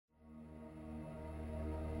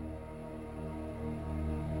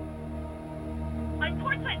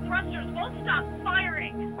thrusters won't stop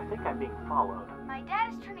firing. I think I'm being followed. My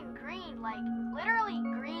dad is turning green, like literally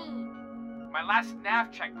green. My last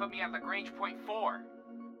nav check put me at Lagrange point 4.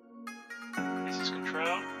 This is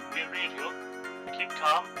Control. We read you. Keep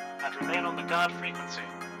calm and remain on the guard frequency.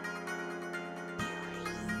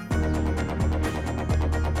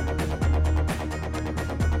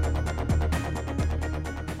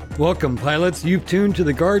 Welcome, pilots. You've tuned to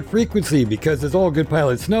the guard frequency because, as all good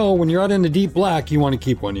pilots know, when you're out in the deep black, you want to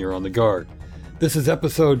keep one ear on the guard. This is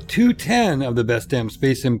episode 210 of the Best Damn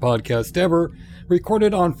Space Sim podcast ever,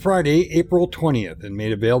 recorded on Friday, April 20th, and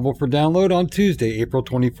made available for download on Tuesday, April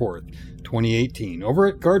 24th, 2018, over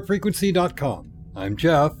at guardfrequency.com. I'm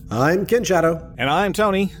Jeff. I'm Ken Shadow. And I'm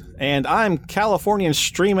Tony. And I'm Californian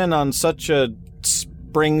streaming on such a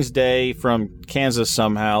Springs Day from Kansas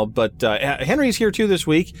somehow, but Henry's here too this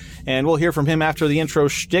week, and we'll hear from him after the intro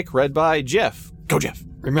shtick read by Jeff. Go, Jeff.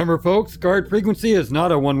 Remember, folks, Guard Frequency is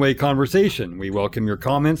not a one-way conversation. We welcome your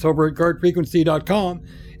comments over at guardfrequency.com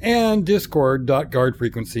and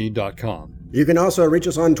discord.guardfrequency.com. You can also reach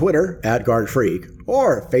us on Twitter at GuardFreak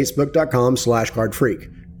or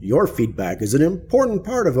facebook.com/GuardFreak. Your feedback is an important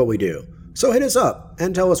part of what we do, so hit us up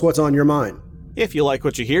and tell us what's on your mind. If you like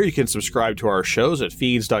what you hear, you can subscribe to our shows at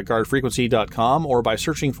feeds.guardfrequency.com or by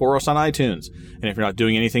searching for us on iTunes. And if you're not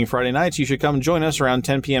doing anything Friday nights, you should come join us around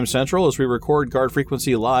 10 p.m. Central as we record Guard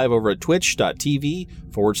Frequency live over at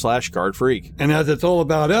twitch.tv/GuardFreak. And as it's all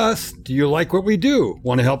about us, do you like what we do?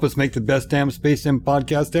 Want to help us make the best damn Space Sim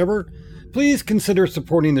podcast ever? Please consider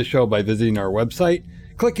supporting the show by visiting our website,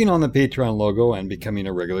 clicking on the Patreon logo, and becoming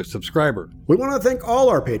a regular subscriber. We want to thank all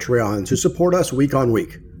our Patreons who support us week on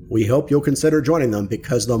week. We hope you'll consider joining them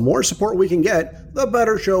because the more support we can get, the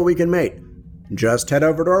better show we can make. Just head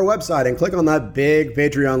over to our website and click on that big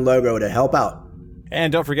Patreon logo to help out.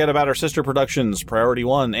 And don't forget about our sister productions, Priority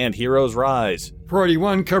One and Heroes Rise. Priority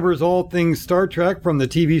One covers all things Star Trek, from the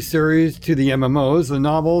TV series to the MMOs, the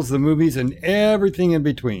novels, the movies, and everything in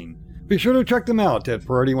between. Be sure to check them out at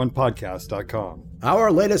PriorityOnePodcast.com.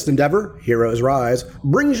 Our latest endeavor, Heroes Rise,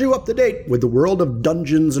 brings you up to date with the world of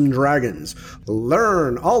Dungeons & Dragons.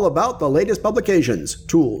 Learn all about the latest publications,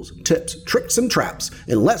 tools, tips, tricks, and traps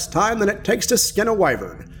in less time than it takes to skin a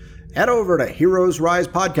wyvern. Head over to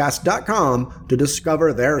HeroesRisePodcast.com to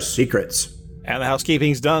discover their secrets. And the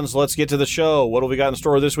housekeeping's done, so let's get to the show. What have we got in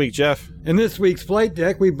store this week, Jeff? In this week's Flight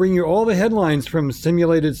Deck, we bring you all the headlines from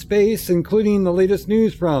simulated space, including the latest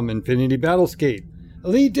news from Infinity Battlescape,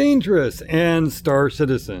 Elite Dangerous, and Star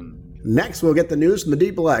Citizen. Next, we'll get the news from the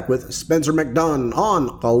Deep Black with Spencer McDunn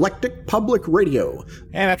on Galactic Public Radio.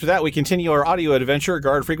 And after that, we continue our audio adventure,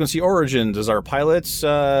 Guard Frequency Origins, as our pilots do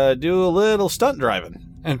a little stunt driving.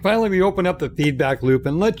 And finally, we open up the feedback loop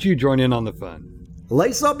and let you join in on the fun.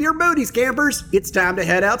 Lace up your booties, campers. It's time to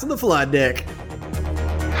head out to the flight deck.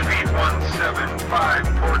 3175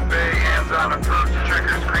 Port Bay, hands on approach,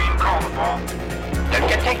 checker screen, call the ball. Don't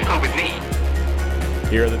get technical with me.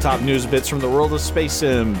 Here are the top news bits from the world of space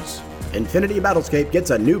sims. Infinity Battlescape gets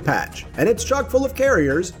a new patch, and it's chock full of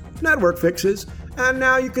carriers, network fixes, and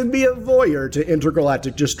now you can be a voyeur to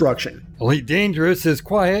intergalactic destruction. Elite Dangerous is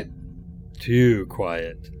quiet. Too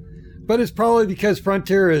quiet. But it's probably because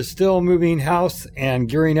Frontier is still moving house and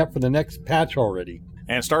gearing up for the next patch already.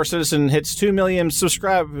 And Star Citizen hits 2 million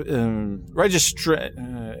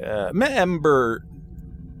member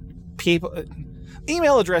people,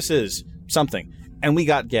 email addresses, something. And we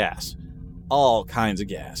got gas. All kinds of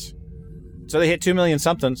gas. So they hit 2 million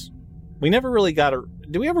somethings. We never really got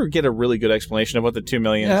do we ever get a really good explanation of what the 2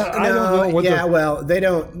 million is? I don't know what well, they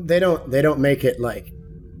don't make it like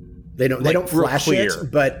they don't flash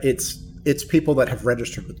it, but it's people that have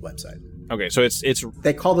registered with the website. Okay, so it's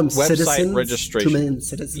they call them website citizens. registration. 2 million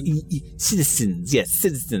citizens. Citizens, yes,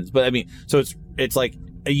 citizens. But I mean, so it's like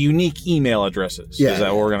a unique email addresses. Yeah, is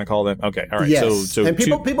that what we're going to call them? Okay, all right. Yes. So and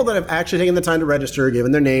people that have actually taken the time to register,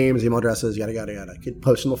 given their names, email addresses, yada yada yada, could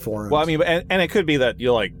post in the forums. Well, I mean, and it could be that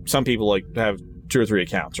some people have 2 or 3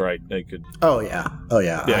 accounts, right? They could. Oh yeah.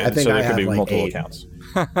 Yeah, I think so I there could be have multiple 8 accounts.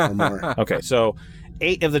 or more. Okay, so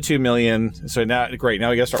 8 of the 2 million. So now, great. Now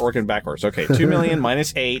we got to start working backwards. Okay, 2 million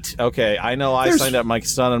minus 8. Okay, I know I signed up my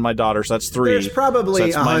son and my daughter, so that's 3. There's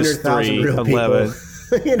probably 100,000 real 11. people.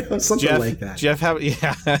 Something like that. Jeff,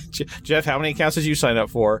 Jeff, how many accounts did you sign up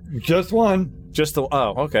for? Just one. Just the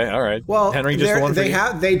okay, all right. Well, Henry, just the one.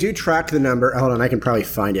 They do track the number. Hold on, I can probably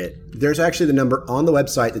find it. There's actually the number on the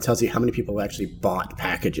website that tells you how many people actually bought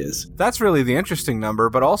packages. That's really the interesting number.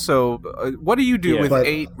 But also, what do you do with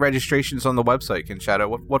 8 registrations on the website, Ken Shadow?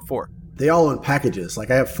 What for? They all own packages.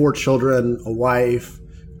 Like I have 4 children, a wife.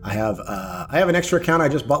 I have an extra account. I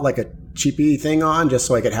just bought like a cheapy thing on just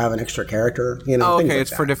so I could have an extra character. You know. Oh, things okay, like it's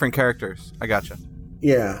that. for different characters. I gotcha.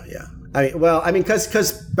 Yeah. I mean,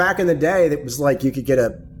 because back in the day, it was like you could get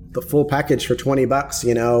the full package for $20,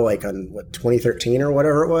 you know, like on 2013 or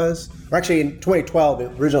whatever it was. Or actually, in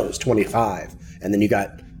 2012, originally it was $25, and then you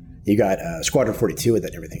got Squadron 42 with it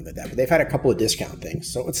and everything like that. But they've had a couple of discount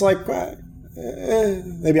things, so it's like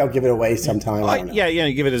maybe I'll give it away sometime. I don't know. Yeah,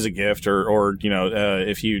 you give it as a gift, or you know,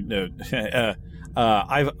 if you.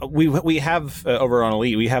 We have over on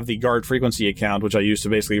Elite, we have the Guard Frequency account, which I use to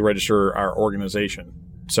basically register our organization.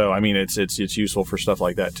 So I mean, it's useful for stuff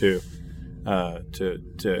like that too,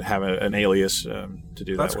 to have an alias to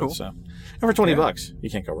do That's that cool. with. So, and for $20, you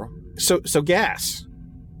can't go wrong. So gas.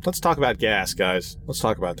 Let's talk about gas, guys. Let's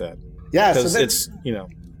talk about that. Yeah, because so it's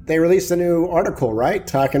they released a new article, right,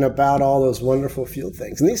 talking about all those wonderful fuel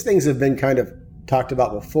things, and these things have been kind of talked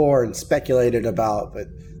about before and speculated about, but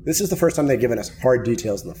this is the first time they've given us hard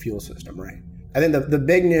details on the fuel system, right? And then the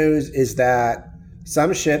big news is that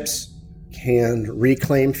some ships can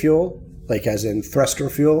reclaim fuel, like as in thruster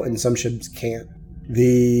fuel, and some ships can't.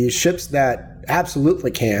 The ships that absolutely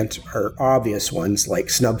can't are obvious ones like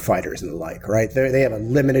snub fighters and the like, right? They have a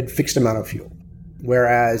limited fixed amount of fuel.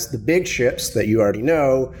 Whereas the big ships that you already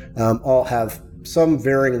know all have some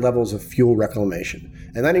varying levels of fuel reclamation.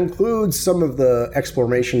 And that includes some of the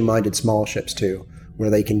exploration-minded small ships too,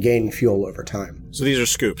 where they can gain fuel over time. So these are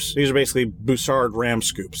scoops. These are basically Bussard ram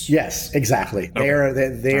scoops. Yes, exactly. Okay.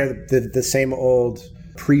 They are the same old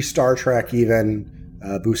pre-Star Trek even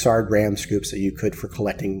Bussard ram scoops that you could for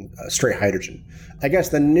collecting stray hydrogen. I guess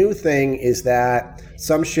the new thing is that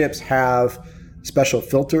some ships have special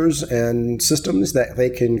filters and systems that they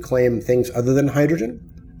can claim things other than hydrogen,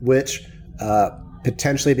 which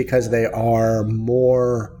potentially, because they are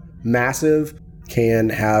more massive, can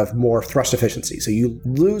have more thrust efficiency. So you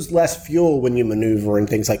lose less fuel when you maneuver and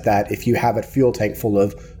things like that if you have a fuel tank full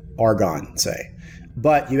of argon, say.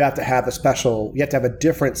 But you have to have a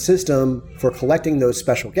different system for collecting those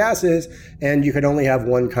special gases, and you could only have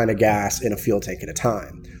one kind of gas in a fuel tank at a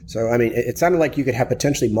time. So, I mean, it sounded like you could have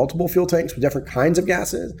potentially multiple fuel tanks with different kinds of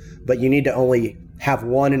gases, but you need to only have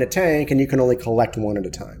one in a tank, and you can only collect one at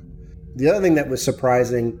a time. The other thing that was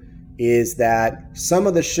surprising is that some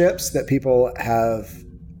of the ships that people have,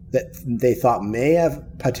 that they thought may have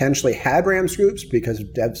potentially had ram scoops because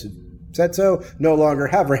devs have said so, no longer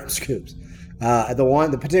have ram scoops.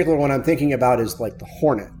 The particular one I'm thinking about is like the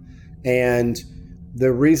Hornet. And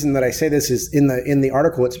the reason that I say this is in the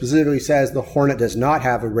article, it specifically says the Hornet does not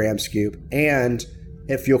have a ram scoop and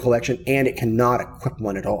a fuel collection, and it cannot equip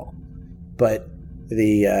one at all. But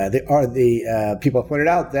the people have pointed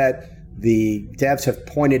out that the devs have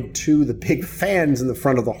pointed to the big fans in the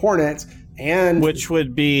front of the Hornets, and which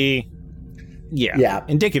would be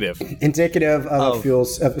indicative of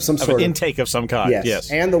fuels of some sort of intake of some kind.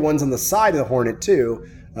 Yes, and the ones on the side of the Hornet too,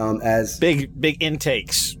 as big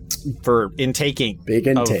intakes for intaking. Big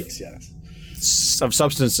intakes, yes, of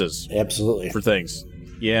substances. Absolutely, for things.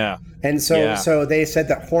 Yeah. And so they said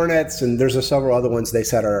that Hornets, and there's several other ones they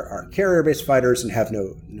said are carrier-based fighters and have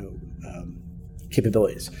no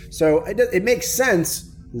capabilities. So it makes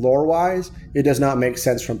sense lore-wise. It does not make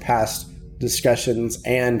sense from past discussions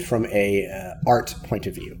and from a art point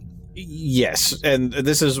of view. Yes, and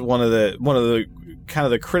this is one of the kind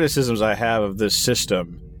of the criticisms I have of this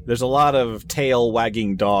system. There's a lot of tail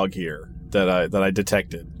wagging dog here that I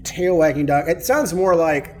detected. Tail wagging dog. It sounds more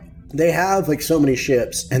like they have like so many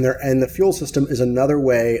ships, and the fuel system is another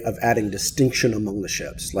way of adding distinction among the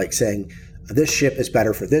ships, like saying this ship is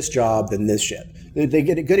better for this job than this ship. They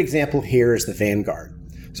get a good example here is the Vanguard.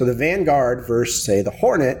 So the Vanguard versus, say, the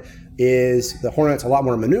Hornet is the Hornet's a lot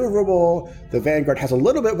more maneuverable. The Vanguard has a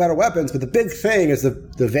little bit better weapons, but the big thing is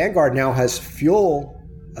the Vanguard now has fuel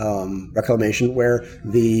reclamation where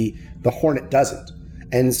the Hornet doesn't.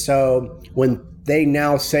 And so when they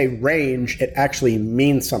now say range, it actually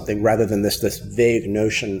means something rather than this vague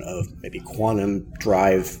notion of maybe quantum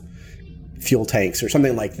drive fuel tanks or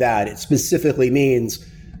something like that. It specifically means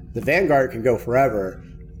the Vanguard can go forever.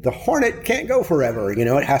 The Hornet can't go forever.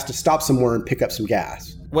 It has to stop somewhere and pick up some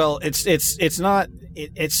gas. Well, it's not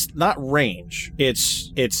range.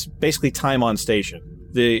 It's basically time on station.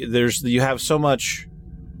 You have so much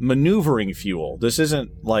maneuvering fuel. This isn't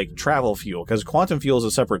like travel fuel because quantum fuel is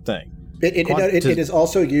a separate thing. It is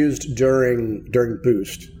also used during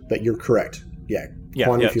boost, but you're correct. Yeah.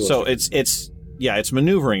 Quantum fuel. So it's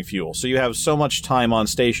maneuvering fuel. So you have so much time on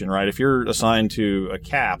station, right? If you're assigned to a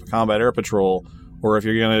CAP, Combat Air Patrol, or if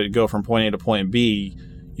you're going to go from point A to point B,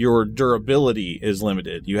 your durability is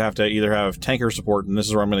limited. You have to either have tanker support, and this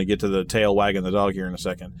is where I'm going to get to the tail wagging the dog here in a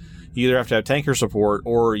second. You either have to have tanker support,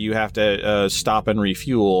 or you have to stop and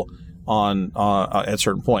refuel on at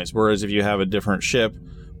certain points. Whereas if you have a different ship,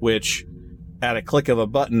 which at a click of a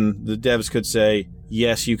button, the devs could say,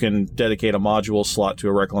 yes, you can dedicate a module slot to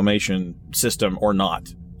a reclamation system or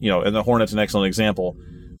not. And the Hornet's an excellent example.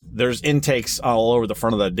 There's intakes all over the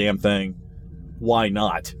front of that damn thing. Why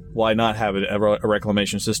not? Why not have a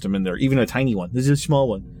reclamation system in there? Even a tiny one. This is a small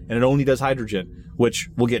one. And it only does hydrogen, which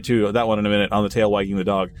we'll get to that one in a minute on the tail wagging the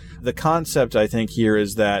dog. The concept, I think, here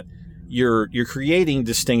is that you're creating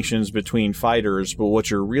distinctions between fighters, but what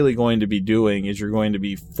you're really going to be doing is you're going to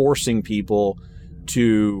be forcing people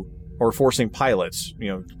or forcing pilots,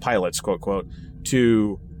 pilots, quote, quote,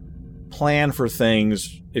 to plan for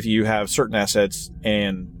things if you have certain assets,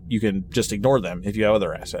 and you can just ignore them if you have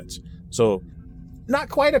other assets. So not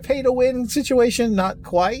quite a pay-to-win situation, not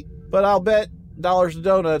quite, but I'll bet dollars to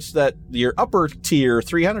donuts that your upper tier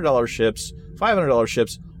 $300 ships, $500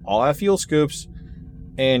 ships all have fuel scoops,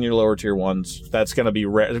 and your lower tier ones, that's going to be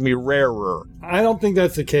rarer. I don't think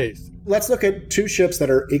that's the case. Let's look at two ships that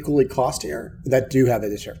are equally costier that do have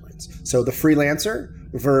additional points. So the Freelancer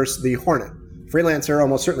versus the Hornet. Freelancer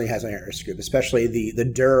almost certainly has an air scoop, especially the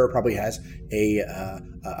Dur probably has a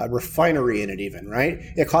refinery in it even, right?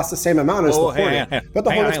 It costs the same amount as the Hornet, but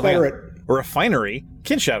the Hornet's better at... A refinery?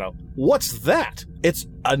 Kinshadow, what's that? It's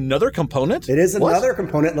another component? It is another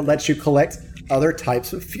component that lets you collect other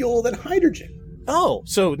types of fuel than hydrogen. Oh,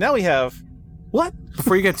 so now we have... What?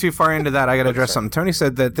 Before you get too far into that, I got to address something. Tony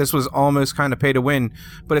said that this was almost kind of pay to win,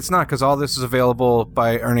 but it's not, because all this is available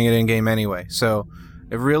by earning it in-game anyway. So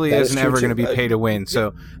it really isn't ever going to be pay to win.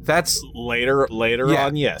 So that's... Later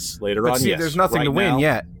on, yes. Later on, yes. There's nothing to win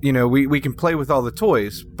yet. We can play with all the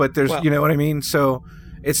toys, but there's, you know what I mean? So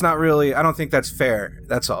it's not really... I don't think that's fair.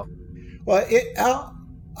 That's all. Well,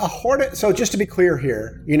 a Hornet... So just to be clear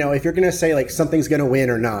here, if you're going to say, like, something's going to win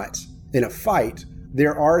or not in a fight...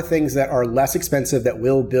 There are things that are less expensive that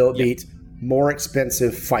will beat more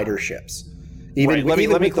expensive fighter ships. Let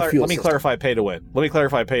me clarify pay to win. Let me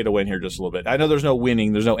clarify pay to win here just a little bit. I know there's no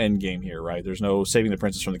winning, there's no end game here, right? There's no saving the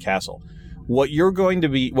princess from the castle. What you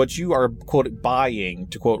are, quote, buying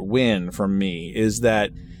to, quote, win from me is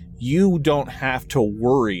that you don't have to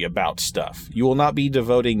worry about stuff. You will not be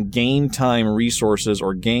devoting game time resources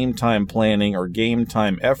or game time planning or game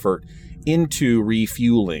time effort into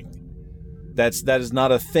refueling. That is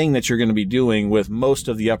not a thing that you're going to be doing with most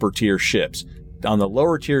of the upper tier ships. On the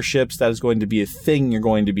lower tier ships, that is going to be a thing you're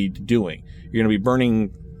going to be doing. You're going to be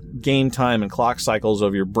burning game time and clock cycles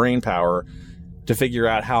of your brain power to figure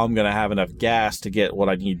out how I'm going to have enough gas to get what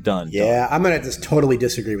I need done. Yeah, I'm going to just totally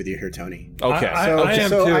disagree with you here, Tony. Okay. I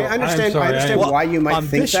understand why you might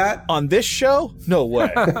think that. On this show? No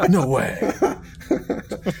way. No way.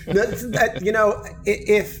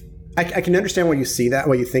 If I can understand why you see that,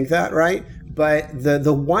 why you think that, right? But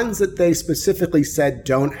the ones that they specifically said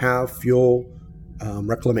don't have fuel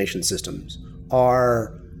reclamation systems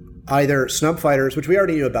are either snub fighters, which we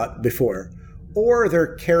already knew about before, or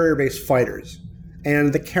they're carrier-based fighters.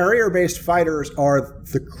 And the carrier-based fighters are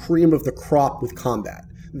the cream of the crop with combat.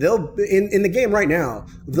 They'll in the game right now,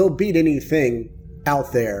 they'll beat anything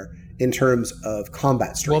out there in terms of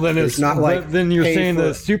combat strength. Well, then you're saying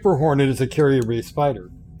the Super Hornet is a carrier-based fighter.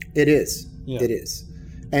 It is. Yeah. It is.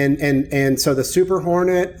 And so the Super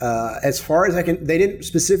Hornet, as far as I can, they didn't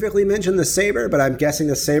specifically mention the Saber, but I'm guessing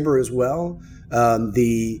the Saber as well.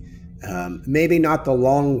 Maybe not the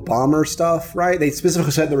long bomber stuff, right? They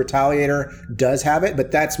specifically said the Retaliator does have it, but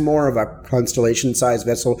that's more of a Constellation-sized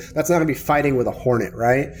vessel. That's not going to be fighting with a Hornet,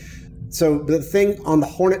 right? So the thing on the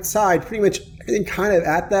Hornet side, pretty much everything kind of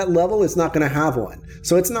at that level is not going to have one.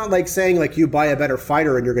 So it's not like saying like you buy a better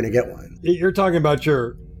fighter and you're going to get one. You're talking about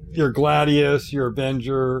your Gladius, your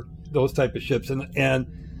Avenger, those type of ships. And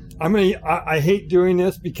I hate doing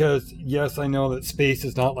this because, yes, I know that space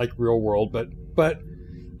is not like real world, but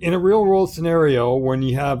in a real world scenario, when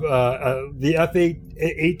you have the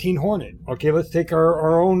F-18 Hornet, okay, let's take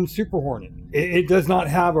our own Super Hornet. It does not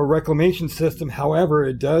have a reclamation system. However,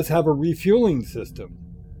 it does have a refueling system,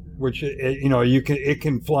 which it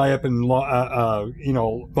can fly up and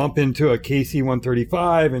bump into a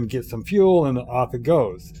KC-135 and get some fuel, and off it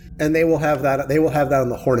goes. And they will have that. They will have that on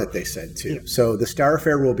the Hornet, they said too. Yeah. So the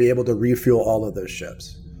Starfarer will be able to refuel all of those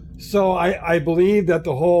ships. So I believe that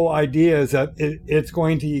the whole idea is that it's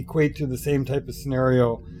going to equate to the same type of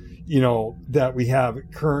scenario, that we have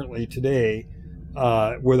currently today,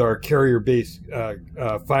 with our carrier-based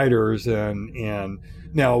fighters, and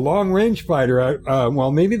now a long-range fighter.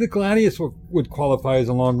 Well, maybe the Gladius would qualify as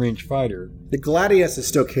a long-range fighter. The Gladius is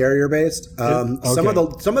still carrier-based. Okay. Some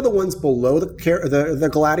of the ones below the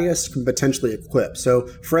Gladius can potentially equip. So,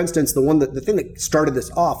 for instance, the thing that started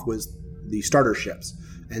this off was the starter ships.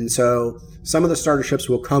 And so some of the starter ships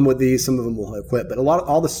will come with these, some of them will equip, but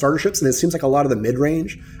all the starter ships, and it seems like a lot of the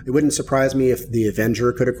mid-range, it wouldn't surprise me if the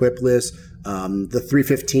Avenger could equip this. The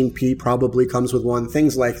 315P probably comes with one,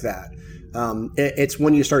 things like that. It's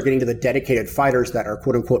when you start getting to the dedicated fighters that are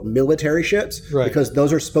quote-unquote military ships, right, because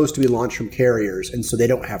those are supposed to be launched from carriers, and so they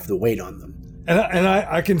don't have the weight on them. And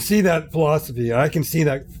I can see that philosophy. I can see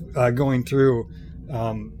that going through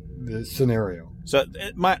the scenario. So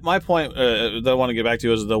my point that I want to get back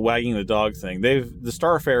to is the wagging the dog thing. The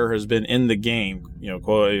Starfarer has been in the game,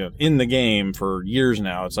 in the game for years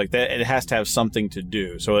now. It's like that. It has to have something to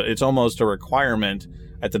do. So it's almost a requirement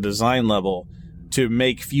at the design level to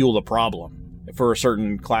make fuel a problem for a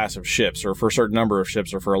certain class of ships, or for a certain number of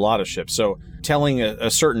ships, or for a lot of ships. So telling a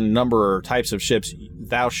certain number or types of ships,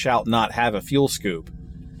 thou shalt not have a fuel scoop,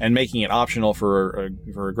 and making it optional for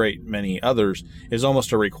a great many others is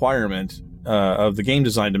almost a requirement of the game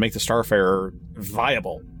design to make the Starfarer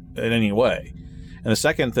viable in any way. And the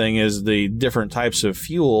second thing is the different types of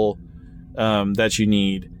fuel that you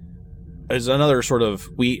need is another sort of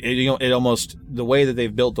it almost, the way that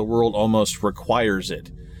they've built the world almost requires it,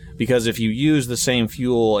 because if you use the same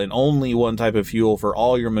fuel and only one type of fuel for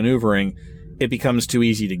all your maneuvering, it becomes too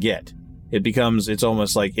easy to get. It's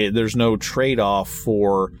almost like there's no trade-off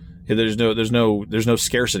for. There's no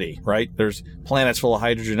scarcity, right? There's planets full of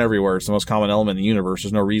hydrogen everywhere. It's the most common element in the universe.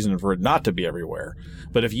 There's no reason for it not to be everywhere.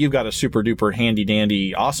 But if you've got a super duper handy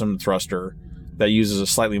dandy awesome thruster that uses a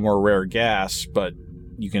slightly more rare gas, but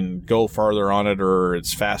you can go farther on it, or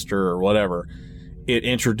it's faster or whatever, it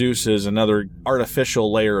introduces another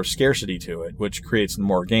artificial layer of scarcity to it, which creates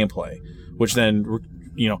more gameplay, which then,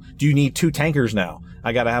 do you need 2 tankers now?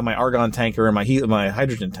 I got to have my argon tanker and my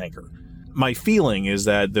hydrogen tanker. My feeling is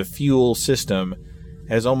that the fuel system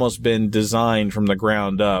has almost been designed from the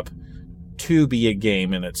ground up to be a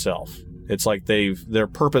game in itself. It's like they're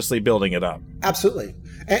purposely building it up. Absolutely.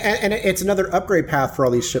 And it's another upgrade path for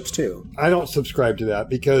all these ships too. I don't subscribe to that,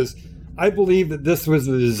 because I believe that this was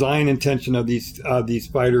the design intention of these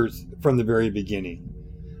fighters from the very beginning.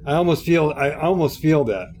 I almost feel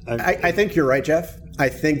that. I think you're right, Jeff. I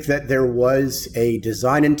think that there was a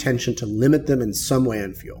design intention to limit them in some way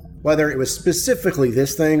on fuel. Whether it was specifically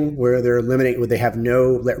this thing where they have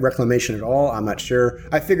no reclamation at all, I'm not sure.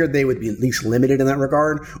 I figured they would be at least limited in that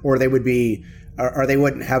regard, or they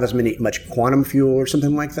wouldn't have much quantum fuel or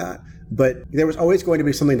something like that. But there was always going to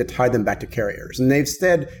be something to tie them back to carriers, and they've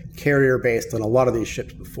stayed carrier based on a lot of these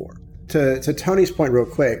ships before. To Tony's point real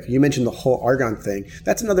quick, you mentioned the whole Argon thing.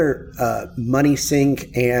 That's another money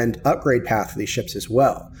sink and upgrade path for these ships as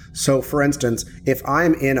well. So, for instance, if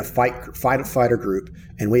I'm in a fighter group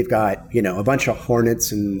and we've got, a bunch of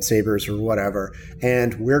Hornets and Sabres or whatever,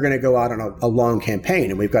 and we're going to go out on a long campaign,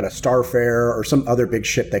 and we've got a Starfarer or some other big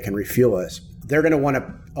ship that can refuel us, they're going to want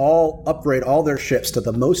to all upgrade all their ships to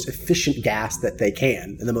the most efficient gas that they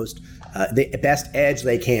can and the best edge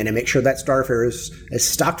they can, and make sure that Starfarer is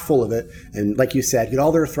stocked full of it. And like you said, get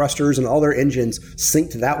all their thrusters and all their engines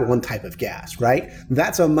synced to that one type of gas, right?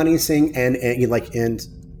 That's a money sink and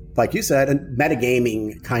like you said, a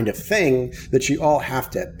metagaming kind of thing that you all have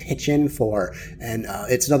to pitch in for. And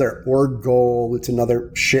it's another org goal, it's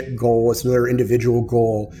another ship goal, it's another individual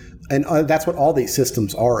goal. And that's what all these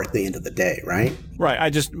systems are at the end of the day, right? Right. I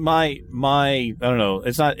just I don't know.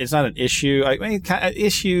 It's not an issue. I mean,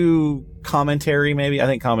 issue commentary maybe. I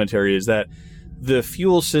think commentary is that the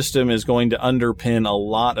fuel system is going to underpin a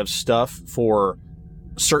lot of stuff for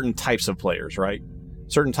certain types of players, right?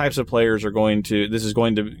 Certain types of players this is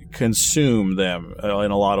going to consume them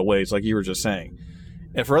in a lot of ways, like you were just saying.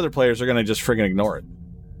 And for other players, they're going to just friggin' ignore it,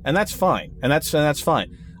 and that's fine. And that's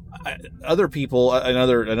fine. Other people,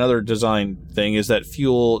 another design thing is that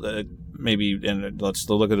fuel, maybe, and let's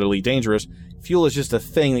look at Elite Dangerous. Fuel is just a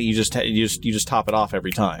thing that you just top it off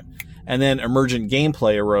every time. And then emergent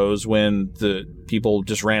gameplay arose when the people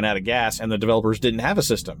just ran out of gas and the developers didn't have a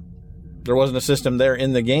system. There wasn't a system there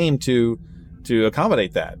in the game to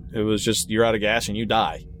accommodate that. It was just, you're out of gas and you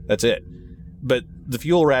die. That's it. But the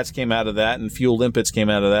fuel rats came out of that, and fuel limpets came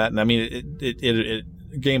out of that. And I mean, it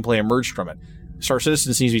gameplay emerged from it. Star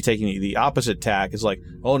Citizen seems to be taking the opposite tack. It's like,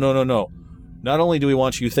 oh, no. Not only do we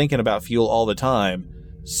want you thinking about fuel all the time,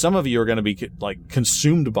 some of you are going to be like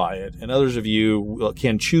consumed by it, and others of you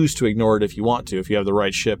can choose to ignore it if you want to, if you have the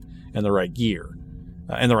right ship and the right gear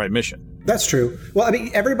and the right mission. That's true. Well, I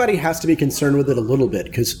mean, everybody has to be concerned with it a little bit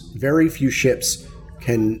because very few ships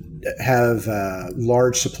can have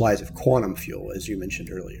large supplies of quantum fuel, as you mentioned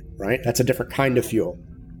earlier, right? That's a different kind of fuel.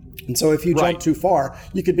 And so if you jump too far,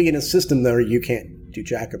 you could be in a system there you can't do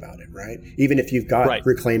jack about it, right? Even if you've got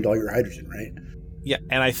reclaimed all your hydrogen, right? Yeah,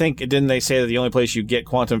 and I think, didn't they say that the only place you get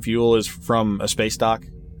quantum fuel is from a space dock?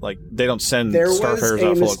 Like, they don't send starfarers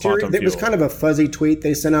out full of quantum fuel. There was kind of a fuzzy tweet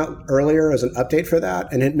they sent out earlier as an update for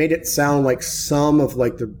that, and it made it sound like some of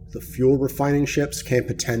like the fuel refining ships can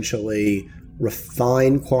potentially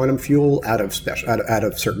refine quantum fuel out of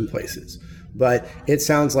certain places. But it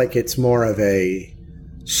sounds like it's more of a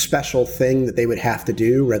special thing that they would have to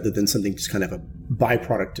do rather than something just kind of a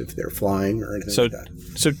byproduct of their flying or anything like that.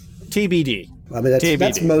 So TBD. I mean,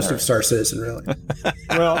 that's most of Star Citizen, really.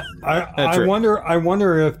 Well, I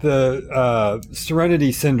wonder if the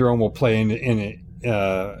Serenity Syndrome will play in it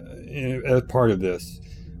as part of this.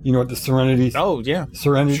 You know what the Serenity? Oh yeah,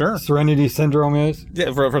 Serenity Syndrome is.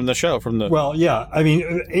 Yeah, from the show, Well, yeah, I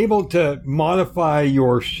mean, able to modify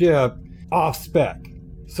your ship off spec.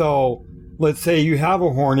 So let's say you have a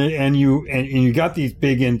Hornet and you got these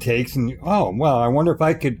big intakes, and I wonder if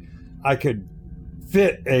I could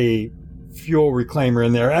fit a fuel reclaimer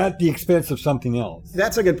in there at the expense of something else.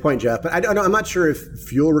 That's a good point, Jeff. But I'm not sure if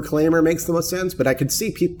fuel reclaimer makes the most sense. But I could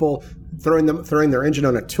see people throwing their engine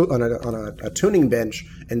on a tuning bench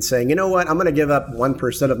and saying, you know what, I'm going to give up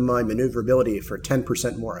 1% of my maneuverability for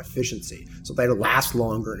 10% more efficiency, so they'll last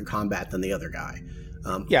longer in combat than the other guy.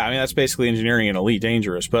 Yeah, I mean that's basically engineering an Elite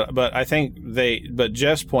Dangerous. But I think But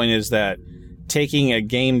Jeff's point is that taking a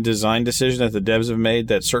game design decision that the devs have made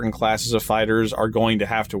that certain classes of fighters are going to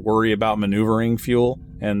have to worry about maneuvering fuel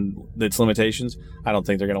and its limitations, I don't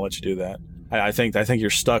think they're going to let you do that. I think you're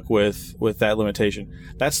stuck with that limitation.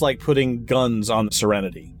 That's like putting guns on the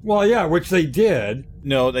Serenity. Well, yeah, which they did.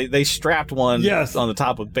 No, they strapped one on the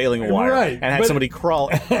top of baling wire and had somebody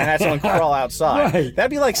crawl outside. Right.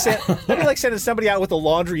 That'd be like sending somebody out with a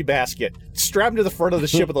laundry basket, strap them to the front of the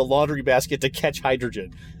ship with a laundry basket to catch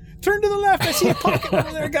hydrogen. Turn to the left. I see a pocket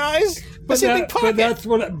over there, guys. I see a big pocket.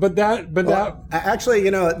 Actually,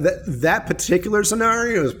 you know, that particular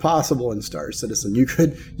scenario is possible in Star Citizen. You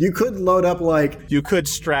could load up you could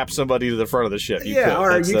strap somebody to the front of the ship. You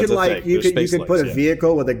could put a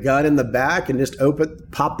vehicle with a gun in the back and just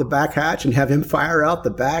pop the back hatch and have him fire out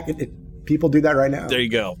the back. People do that right now. There you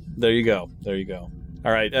go.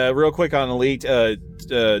 All right, real quick on Elite,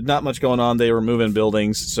 not much going on. They were moving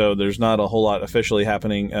buildings, so there's not a whole lot officially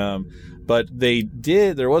happening. But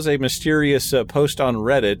there was a mysterious post on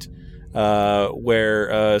Reddit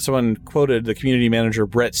where someone quoted the community manager,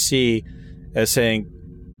 Brett C., as saying,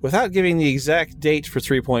 without giving the exact date for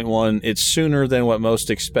 3.1, it's sooner than what most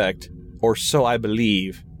expect, or so I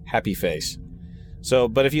believe, happy face. So,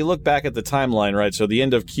 but if you look back at the timeline, right, so the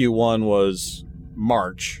end of Q1 was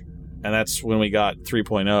March, and that's when we got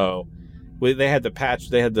 3.0. They had the patch,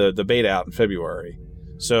 they had the beta out in February.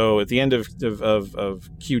 So at the end of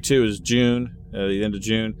Q2 is June, the end of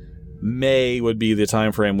June. May would be the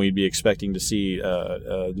time frame we'd be expecting to see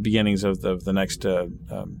the beginnings of the next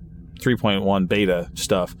 3.1 beta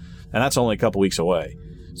stuff, and that's only a couple weeks away.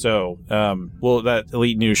 So, that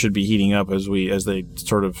Elite news should be heating up as they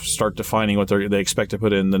sort of start defining what they expect to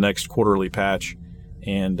put in the next quarterly patch,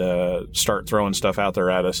 and start throwing stuff out there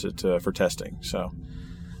at us for testing. So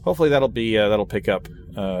hopefully that'll pick up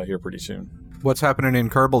here pretty soon. What's happening in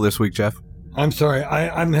Kerbal this week, Jeff? I'm sorry,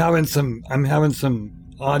 I'm having some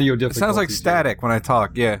audio difficulties. It sounds like static when I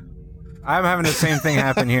talk. Yeah, I'm having the same thing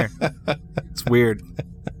happen here. It's weird.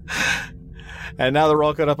 And now that we're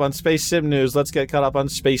all caught up on Space Sim news, let's get caught up on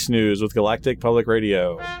space news with Galactic Public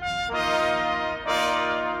Radio.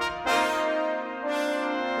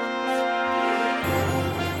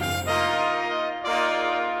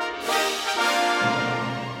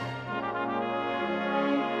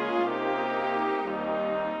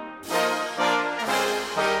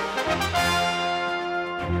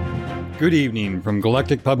 Good evening from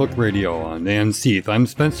Galactic Public Radio on Anseath. I'm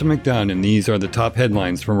Spencer McDunn, and these are the top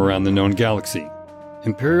headlines from around the known galaxy.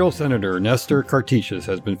 Imperial Senator Nestor Cartesius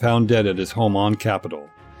has been found dead at his home on Capitol,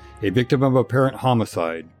 a victim of apparent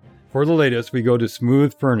homicide. For the latest, we go to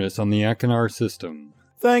Smooth Furnace on the Achenar system.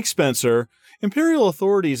 Thanks, Spencer. Imperial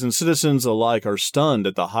authorities and citizens alike are stunned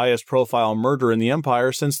at the highest-profile murder in the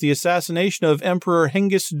Empire since the assassination of Emperor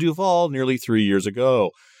Hengist Duval nearly 3 years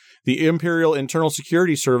ago. The Imperial Internal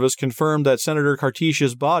Security Service confirmed that Senator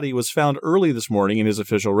Cartesius' body was found early this morning in his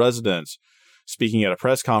official residence. Speaking at a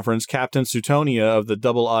press conference, Captain Suetonia of the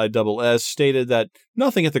IISS stated that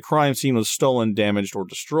nothing at the crime scene was stolen, damaged, or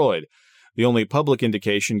destroyed. The only public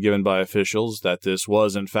indication given by officials that this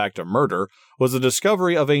was in fact a murder was the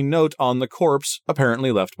discovery of a note on the corpse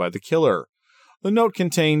apparently left by the killer. The note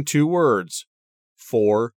contained 2 words,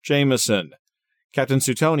 "For Jameson." Captain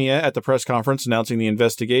Suetonia, at the press conference announcing the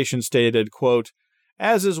investigation, stated, quote,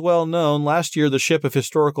 "As is well known, last year the ship of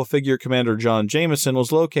historical figure Commander John Jameson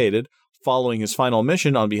was located following his final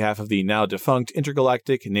mission on behalf of the now-defunct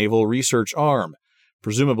Intergalactic Naval Research Arm.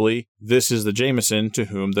 Presumably, this is the Jameson to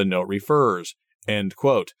whom the note refers." End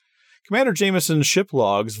quote. Commander Jameson's ship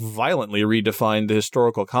logs violently redefined the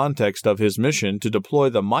historical context of his mission to deploy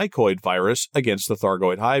the mycoid virus against the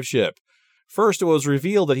Thargoid hive ship. First, it was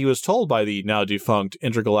revealed that he was told by the now-defunct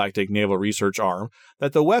Intergalactic Naval Research Arm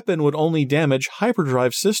that the weapon would only damage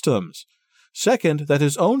hyperdrive systems. Second, that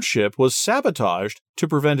his own ship was sabotaged to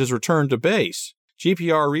prevent his return to base.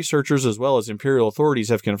 GPR researchers as well as Imperial authorities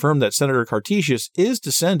have confirmed that Senator Cartesius is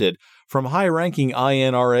descended from high-ranking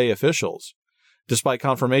INRA officials. Despite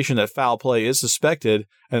confirmation that foul play is suspected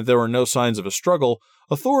and that there were no signs of a struggle,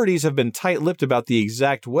 authorities have been tight-lipped about the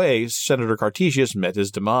exact way Senator Cartesius met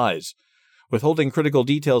his demise. Withholding critical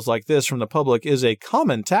details like this from the public is a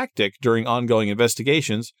common tactic during ongoing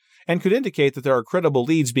investigations and could indicate that there are credible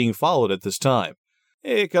leads being followed at this time.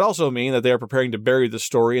 It could also mean that they are preparing to bury the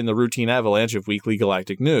story in the routine avalanche of weekly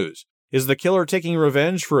galactic news. Is the killer taking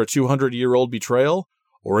revenge for a 200-year-old betrayal?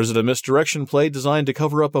 Or is it a misdirection play designed to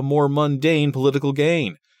cover up a more mundane political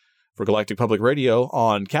gain? For Galactic Public Radio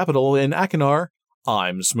on Capital in Achenar,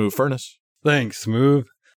 I'm Smooth Furnace. Thanks, Smooth.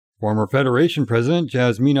 Former Federation President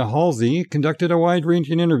Jasmina Halsey conducted a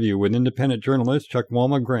wide-ranging interview with independent journalist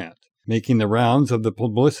Chukwuma Grant. Making the rounds of the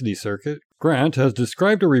publicity circuit, Grant has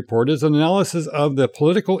described a report as an analysis of the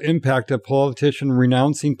political impact of politicians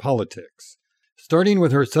renouncing politics. Starting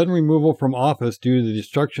with her sudden removal from office due to the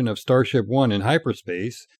destruction of Starship One in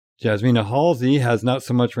hyperspace, Jasmina Halsey has not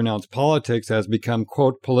so much renounced politics as become,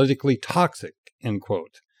 quote, politically toxic, end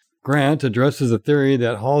quote. Grant addresses the theory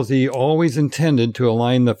that Halsey always intended to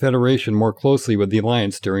align the Federation more closely with the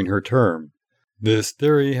Alliance during her term. This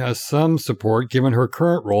theory has some support given her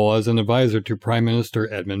current role as an advisor to Prime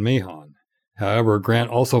Minister Edmund Mahon. However, Grant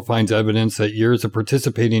also finds evidence that years of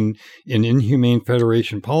participating in inhumane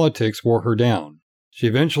Federation politics wore her down. She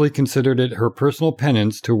eventually considered it her personal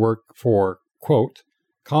penance to work for, quote,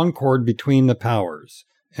 concord between the powers,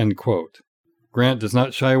 end quote. Grant does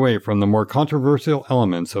not shy away from the more controversial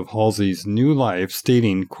elements of Halsey's new life,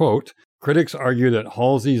 stating, quote, critics argue that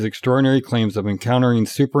Halsey's extraordinary claims of encountering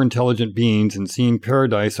superintelligent beings and seeing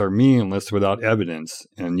paradise are meaningless without evidence,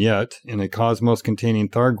 and yet, in a cosmos containing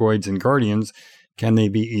Thargoids and Guardians, can they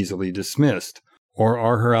be easily dismissed? Or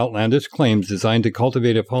are her outlandish claims designed to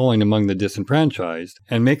cultivate a following among the disenfranchised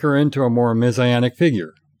and make her into a more messianic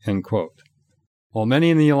figure, end quote. While many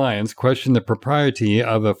in the Alliance question the propriety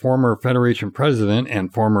of a former Federation president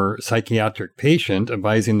and former psychiatric patient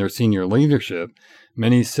advising their senior leadership,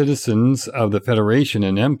 many citizens of the Federation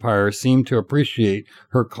and Empire seem to appreciate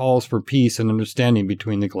her calls for peace and understanding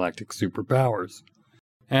between the galactic superpowers.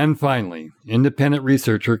 And finally, independent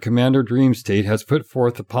researcher Commander Dreamstate has put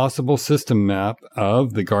forth a possible system map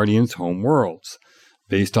of the Guardians' home worlds.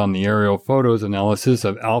 Based on the aerial photos analysis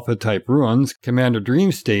of Alpha-type ruins, Commander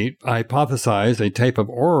Dreamstate hypothesized a type of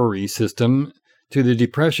orrery system to the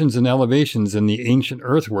depressions and elevations in the ancient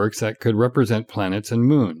earthworks that could represent planets and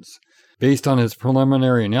moons. Based on his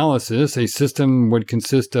preliminary analysis, a system would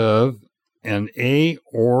consist of an A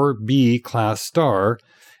or B class star,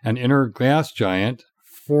 an inner gas giant,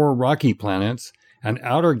 4 rocky planets, an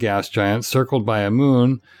outer gas giant circled by a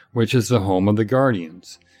moon, which is the home of the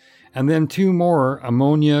Guardians, and then 2 more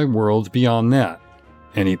ammonia worlds beyond that.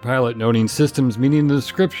 Any pilot noting systems meeting the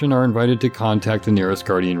description are invited to contact the nearest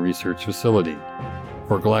Guardian research facility.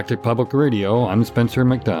 For Galactic Public Radio, I'm Spencer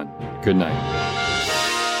McDunn. Good night.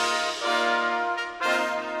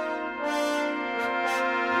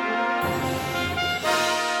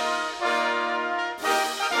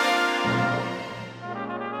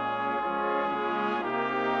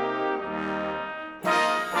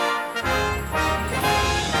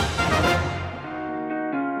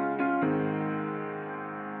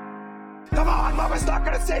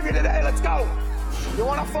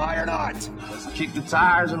 Kick the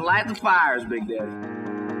tires and light the fires, Big Daddy.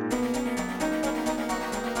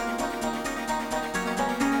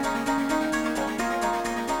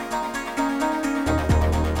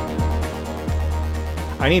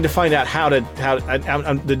 I need to find out how the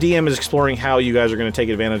DM is exploring how you guys are going to take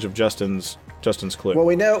advantage of Justin's clue. Well,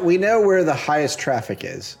 we know where the highest traffic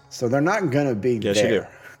is, so they're not going to be there. Yes, you do.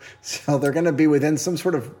 So they're going to be within some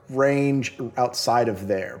sort of range outside of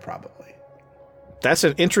there, probably. That's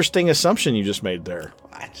an interesting assumption you just made there.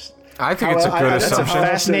 I think it's a good assumption.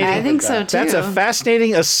 Fascinating. I think so too. That's a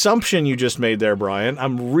fascinating assumption you just made there, Brian.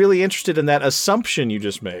 I'm really interested in that assumption you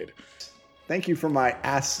just made. Thank you for my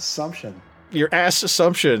assumption. Your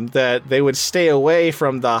assumption that they would stay away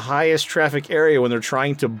from the highest traffic area when they're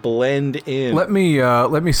trying to blend in. Let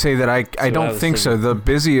me say that I don't think so. The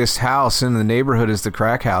busiest house in the neighborhood is the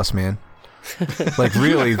crack house, man. Like,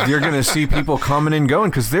 really, you're going to see people coming and going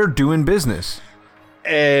because they're doing business.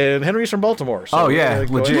 And Henry's from Baltimore. So legit.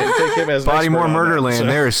 Take him as Bodymore Murderland. So.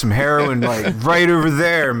 There is some heroin like right over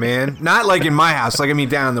there, man. Not like in my house. Like, I mean,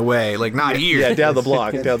 down the way. Like, not here. Yeah, down the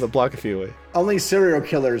block. Down the block a few ways. Only serial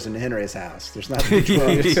killers in Henry's house. There's not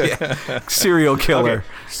drugs. Yeah. Serial killer.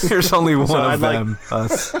 Okay. There's only one of them.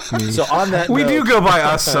 Us. Me. So on that we note, do go by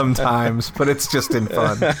us sometimes, but it's just in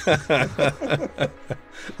fun.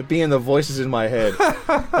 Being the voices in my head.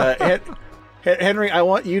 Henry, I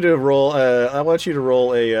want you to roll. I want you to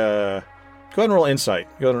roll a. Go ahead and roll insight.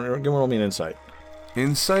 Go ahead and roll me an insight.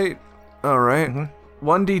 Insight. All right.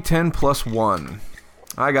 1d10 plus 1.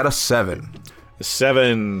 I got a 7. A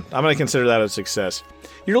 7. I'm going to consider that a success.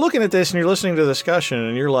 You're looking at this and you're listening to the discussion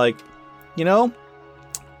and you're like, you know,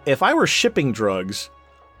 if I were shipping drugs,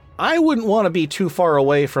 I wouldn't want to be too far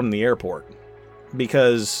away from the airport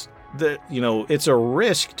because it's a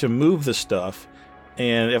risk to move the stuff.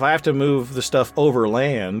 And if I have to move the stuff over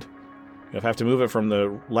land, if I have to move it from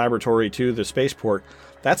the laboratory to the spaceport,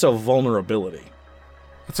 that's a vulnerability.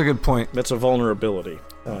 That's a good point. That's a vulnerability.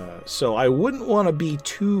 So I wouldn't want to be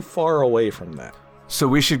too far away from that. So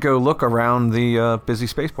we should go look around the busy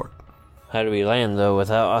spaceport. How do we land, though,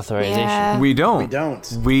 without authorization? Yeah. We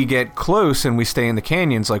don't. We get close and we stay in the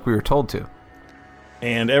canyons like we were told to.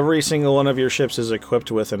 And every single one of your ships is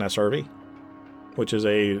equipped with an SRV, which is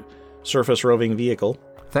a surface roving vehicle.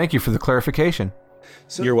 Thank you for the clarification.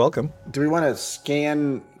 So, you're welcome. Do we want to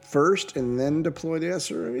scan first and then deploy the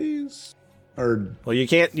SRVs? Well, you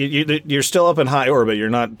can't. You're still up in high orbit. You're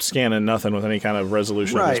not scanning nothing with any kind of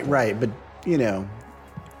resolution. Right. But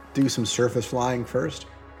do some surface flying first.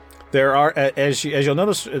 There are, as you'll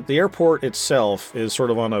notice, the airport itself is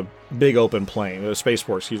sort of on a big open plain. The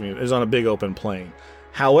spaceport, is on a big open plain.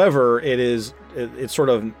 However, it's sort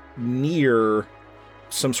of near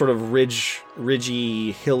some sort of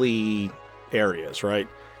ridgy, hilly areas, right?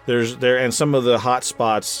 And some of the hot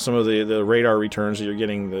spots, some of the radar returns that you're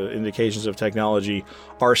getting, the indications of technology,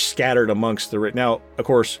 are scattered amongst the. Now, of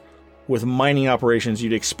course, with mining operations,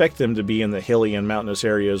 you'd expect them to be in the hilly and mountainous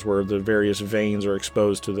areas where the various veins are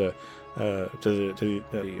exposed to the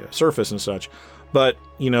surface and such. But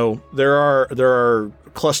there are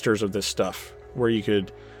clusters of this stuff where you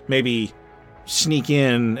could maybe sneak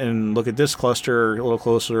in and look at this cluster a little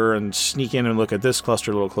closer and sneak in and look at this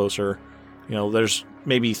cluster a little closer. There's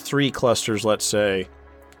maybe 3 clusters, let's say,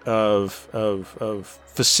 of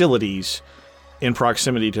facilities in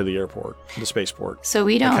proximity to the airport, the spaceport. So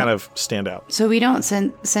we don't kind of stand out. So we don't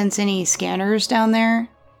sense any scanners down there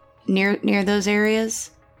near those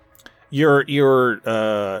areas. Your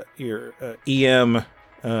EM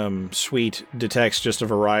suite detects just a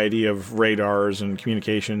variety of radars and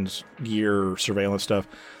communications gear, surveillance stuff.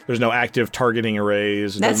 There's no active targeting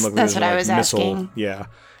arrays. That's what I was asking. Yeah.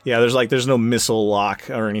 There's no missile lock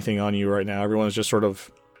or anything on you right now. Everyone's just sort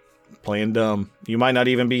of playing dumb. You might not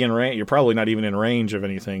even be in range. You're probably not even in range of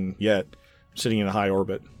anything yet, sitting in a high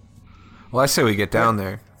orbit. Well, I say we get down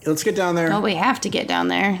there. Let's get down there. Well, we have to get down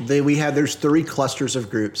there. There's 3 clusters of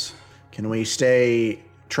groups. Can we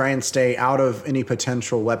try and stay out of any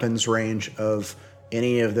potential weapons range of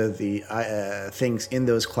any of the things in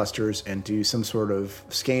those clusters and do some sort of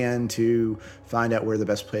scan to find out where the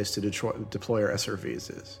best place to deploy our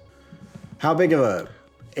SRVs is? How big of a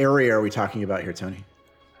area are we talking about here, Tony?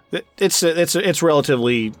 It's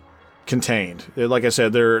relatively contained. Like I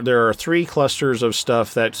said, there are 3 clusters of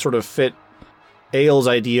stuff that sort of fit Aile's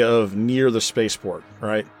idea of near the spaceport,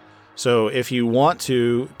 right? So if you want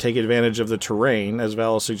to take advantage of the terrain, as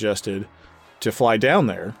Val suggested, to fly down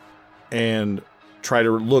there and try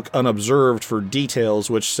to look unobserved for details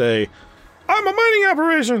which say, I'm a mining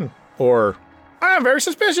operation, or I'm very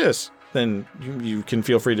suspicious, then you can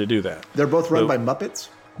feel free to do that. They're both run by Muppets?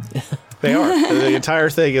 They are. The entire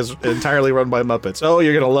thing is entirely run by Muppets. Oh,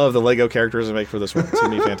 you're going to love the Lego characters they make for this one. It's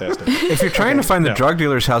going to be fantastic. If you're trying to find the drug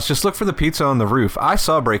dealer's house, just look for the pizza on the roof. I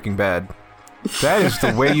saw Breaking Bad. That is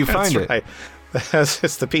the way you find it. Right.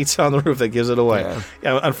 It's the pizza on the roof that gives it away.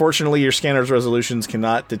 Yeah, unfortunately, your scanner's resolutions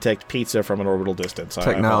cannot detect pizza from an orbital distance.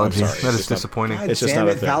 Technology. That is disappointing. It's just not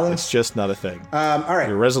a thing. It's just not a thing. All right.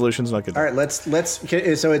 Your resolution's not good. All right, let's.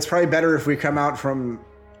 So it's probably better if we come out from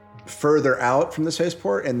further out from the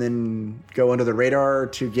spaceport and then go under the radar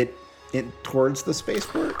to get towards the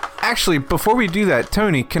spaceport? Actually, before we do that,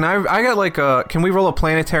 Tony, can we roll a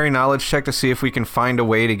planetary knowledge check to see if we can find a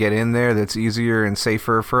way to get in there that's easier and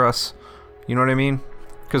safer for us? You know what I mean?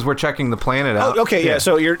 Because we're checking the planet out. Oh, okay, yeah.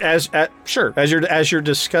 So as you're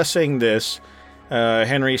discussing this,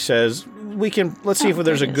 Henry says, let's see if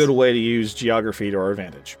there's a good way to use geography to our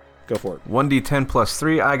advantage. Go for it. 1d10 plus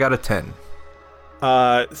 3, I got a 10.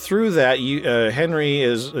 Through that, Henry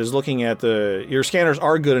is looking at your scanners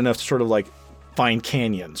are good enough to sort of like find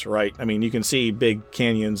canyons, right? I mean, you can see big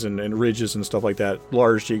canyons and ridges and stuff like that,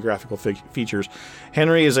 large geographical features.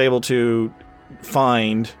 Henry is able to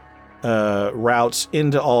find routes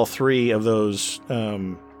into all three of those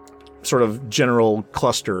sort of general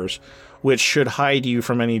clusters, which should hide you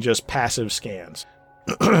from any just passive scans.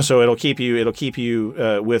 So it'll keep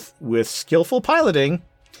you with skillful piloting.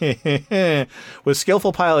 With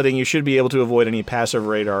skillful piloting, you should be able to avoid any passive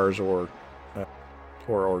radars or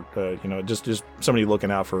just somebody looking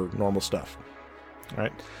out for normal stuff. All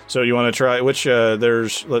right. So you want to try which?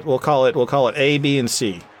 We'll call it A, B, and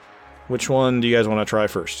C. Which one do you guys want to try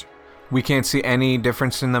first? We can't see any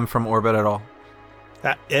difference in them from orbit at all.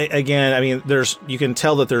 Again, I mean, you can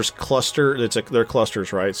tell that there's they're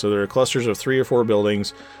clusters, right? So there are clusters of 3 or 4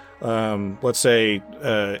 buildings. Let's say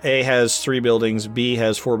A has 3 buildings, B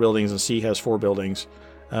has 4 buildings, and C has 4 buildings.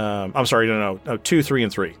 I'm sorry, no, 2, 3,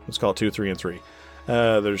 and 3. Let's call it 2, 3, and 3.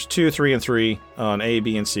 There's 2, 3, and 3 on A,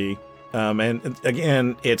 B, and C. And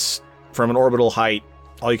again, it's from an orbital height.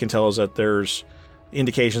 All you can tell is that there's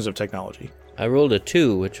indications of technology. I rolled a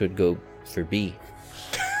 2, which would go for B.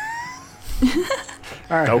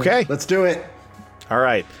 All right. Okay. Let's do it. All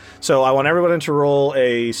right. So I want everyone to roll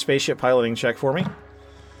a spaceship piloting check for me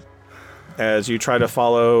as you try to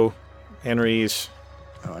follow Henry's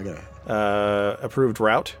approved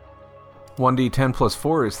route. 1d10 plus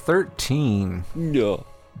 4 is 13. No.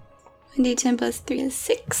 1d10 plus 3 is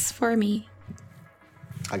 6 for me.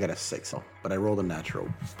 I got a 6, but I rolled a natural.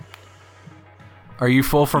 Are you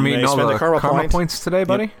full from eating all the karma points today,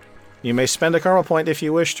 buddy? Yep. You may spend a karma point if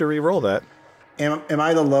you wish to re-roll that. Am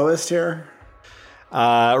I the lowest here?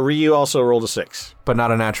 Ryu also rolled a 6. But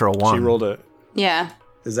not a natural 1. She rolled a... Yeah.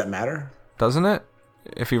 Does that matter? Doesn't it?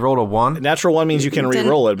 If he rolled a 1? A natural 1 means you can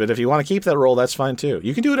re-roll it, but if you want to keep that roll, that's fine too.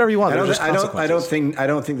 You can do whatever you want. I don't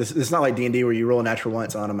think this is not like D&D where you roll a natural 1,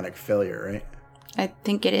 it's an automatic failure, right? I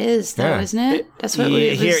think it is, though, isn't it? That's what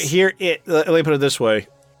it was. Let me put it this way.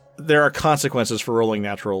 There are consequences for rolling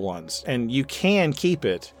natural 1s, and you can keep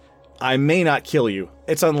it. I may not kill you.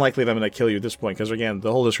 It's unlikely that I'm going to kill you at this point, because again,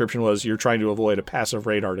 the whole description was you're trying to avoid a passive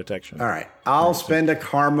radar detection. All right. I'll spend a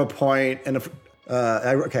karma point, and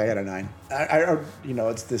I got a 9.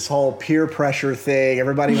 It's this whole peer pressure thing.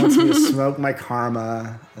 Everybody wants me to smoke my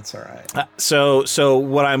karma. That's all right. So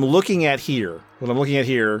what I'm looking at here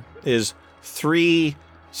is 3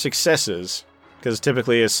 successes, because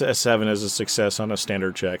typically a 7 is a success on a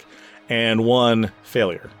standard check, and 1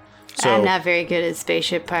 failure. So I'm not very good at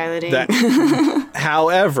spaceship piloting.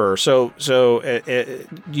 However, as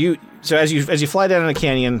you fly down in a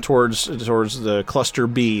canyon towards the cluster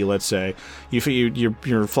B, let's say,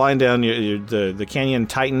 you're flying down. The canyon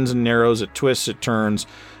tightens and narrows. It twists. It turns.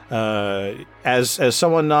 As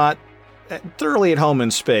someone not thoroughly at home in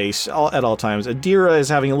space at all times, Adira is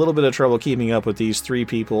having a little bit of trouble keeping up with these 3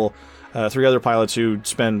 people, 3 other pilots who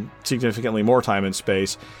spend significantly more time in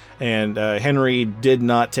space. And Henry did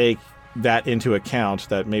not take that into account,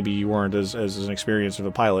 that maybe you weren't as an experienced of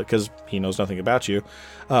a pilot, because he knows nothing about you.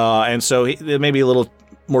 And so it may be a little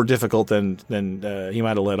more difficult than he might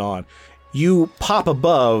have let on. You pop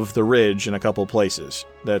above the ridge in a couple places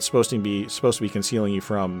that's supposed to be concealing you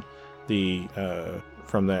from the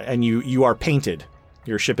and you are painted.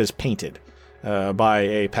 Your ship is painted by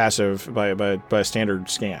a standard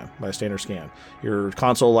scan. Your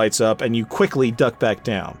console lights up and you quickly duck back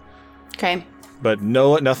down. Okay. But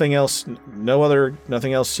nothing else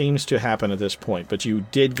seems to happen at this point. But you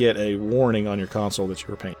did get a warning on your console that you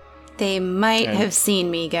were painted. They might have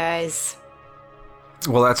seen me, guys.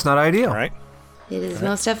 Well, that's not ideal. All right. It is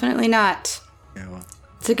most definitely not. Yeah, well.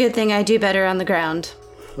 It's a good thing I do better on the ground.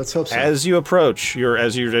 Let's hope so. As you approach,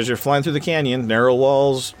 as you're flying through the canyon, narrow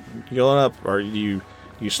walls going up. Are you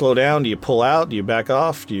slow down? Do you pull out? Do you back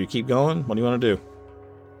off? Do you keep going? What do you want to do?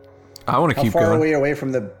 I want to keep going. How far are we away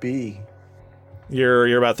from the B?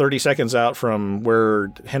 You're about 30 seconds out from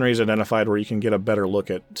where Henry's identified, where you can get a better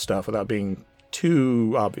look at stuff without being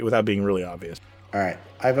too obvious, without being really obvious. All right,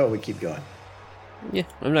 I vote we keep going. Yeah,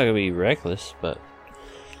 I'm not gonna be reckless, but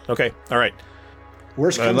okay, all right.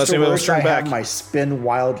 Worst comes to worst, I have my spin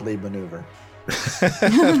wildly maneuver.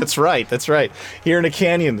 That's right. Here in a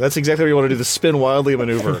canyon, that's exactly what you want to do, the spin wildly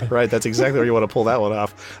maneuver, right? That's exactly where you want to pull that one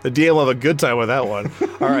off. The DM will have a good time with that one.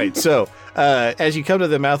 All right, so as you come to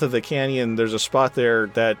the mouth of the canyon, there's a spot there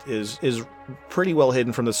that is pretty well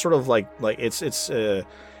hidden from the sort of like it's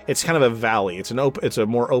kind of a valley. It's a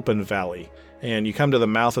more open valley, and you come to the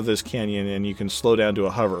mouth of this canyon, and you can slow down to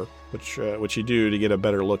a hover, which you do to get a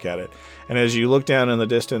better look at it. And as you look down in the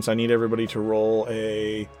distance, I need everybody to roll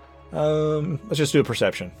a let's just do a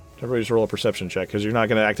perception. Everybody just roll a perception check, because you're not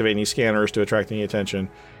going to activate any scanners to attract any attention.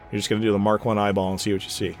 You're just going to do the Mark 1 eyeball and see what you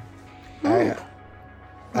see.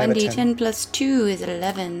 1d10 plus 2 is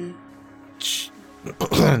 11.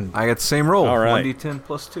 I got the same roll. All right. 1d10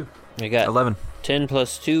 plus 2. I got 11. 10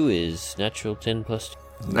 plus 2 is natural 10 plus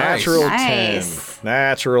 2. Natural Nice. 10.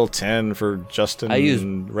 Natural 10 for Justin. I used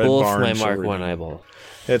Red both Barn, my Mark Silver 1 Dean. eyeball.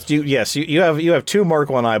 It's you have 2 Mark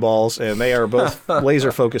 1 eyeballs, and they are both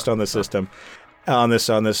laser focused on the system, on this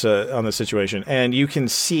situation. And you can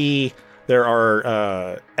see there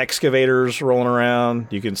are excavators rolling around.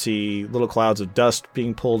 You can see little clouds of dust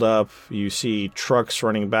being pulled up. You see trucks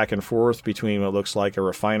running back and forth between what looks like a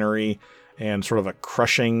refinery and sort of a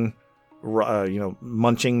crushing,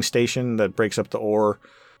 munching station that breaks up the ore.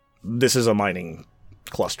 This is a mining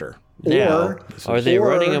cluster. Now, are they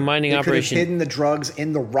running a mining operation? They could have hidden the drugs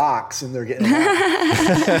in the rocks, and they're getting it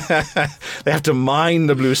out. They have to mine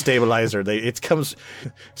the blue stabilizer. It comes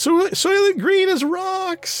soylent green as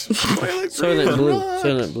rocks. Soylent blue.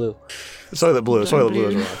 Soylent blue. Soylent blue. Soylent blue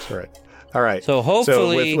as rocks. All right. So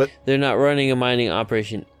hopefully they're not running a mining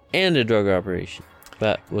operation and a drug operation.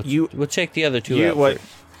 But we'll check the other two out first.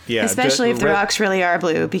 Yeah, especially if the rocks really are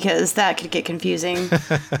blue, because that could get confusing.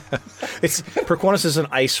 Perquonus is an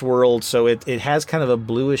ice world, so it has kind of a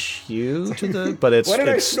bluish hue to the, but it's. What did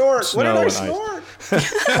I snort?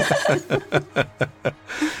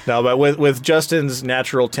 No, but with Justin's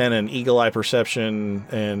natural 10 and eagle eye perception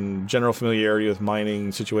and general familiarity with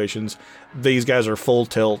mining situations, these guys are full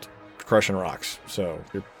tilt crushing rocks, so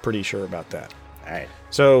you're pretty sure about that. All right.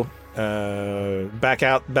 So back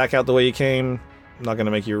out the way you came. I'm not going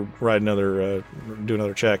to make you do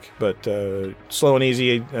another check, but slow and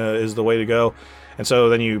easy is the way to go. And so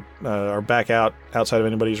then you are back outside of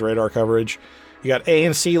anybody's radar coverage. You got A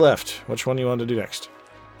and C left. Which one do you want to do next?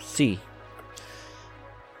 C.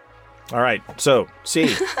 All right, so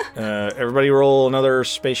C. Everybody roll another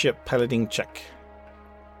spaceship piloting check.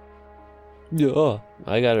 Yeah,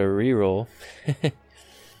 I got a reroll.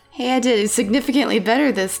 Hey, I did significantly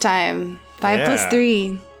better this time. 5 plus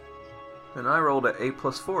 3. And I rolled an 8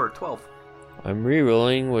 plus 4, 12. I'm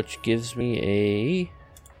re-rolling, which gives me a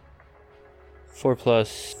 4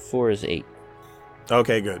 plus 4 is 8.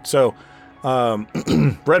 Okay, good. So,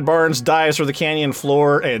 Red Barnes dives for the canyon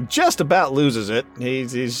floor and just about loses it. He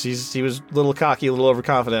was a little cocky, a little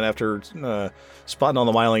overconfident after spotting all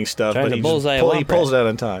the miling stuff, Trying but to bullseye a he pulls it out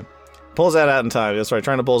in time. Pulls that out in time. That's right,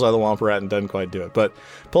 trying to bullseye the Womp Rat and doesn't quite do it, but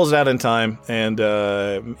pulls it out in time. And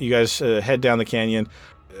you guys head down the canyon.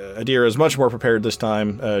 Adira is much more prepared this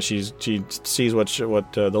time. She sees what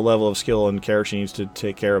the level of skill and care she needs to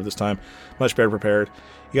take care of this time. Much better prepared.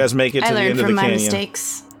 You guys make it to the end of the canyon. I learned from my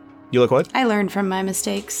mistakes. You look what? I learned from my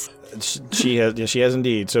mistakes. She has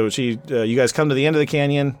indeed. So you guys come to the end of the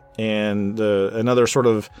canyon, and another sort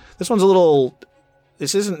of, this one's a little.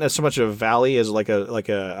 This isn't so much a valley as like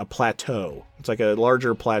a plateau. It's like a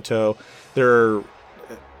larger plateau. There are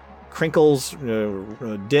crinkles,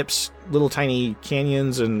 dips, little tiny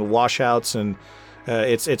canyons and washouts, and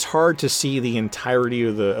it's hard to see the entirety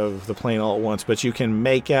of the plain all at once. But you can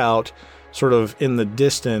make out, sort of in the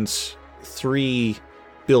distance, 3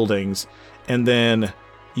 buildings, and then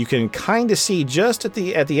you can kind of see just at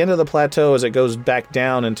the end of the plateau as it goes back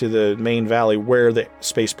down into the main valley where the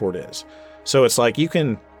spaceport is. So it's like you've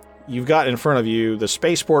got in front of you the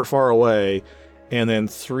spaceport far away, and then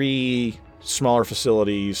 3 smaller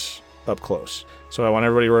facilities up close. So I want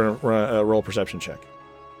everybody to run a roll perception check.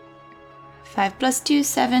 5 plus 2,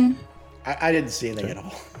 7. I didn't see anything at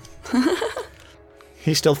all.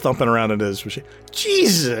 He's still thumping around in his machine.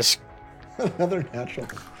 Jesus! Another natural.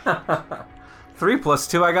 3 plus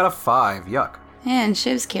 2, I got a 5. Yuck. Man,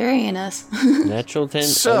 Shiv's carrying us. Natural 10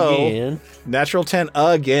 again. Natural 10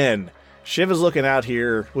 again. Shiv is looking out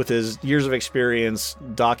here with his years of experience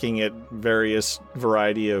docking at various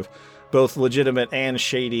variety of both legitimate and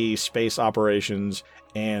shady space operations,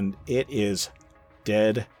 and it is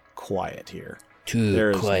dead quiet here.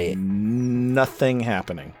 Too quiet. Nothing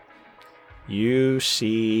happening. You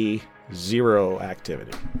see 0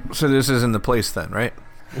 activity. So this isn't the place then, right?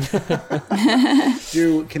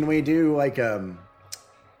 Can we do like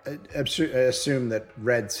assume that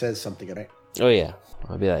Red says something, right? Oh yeah,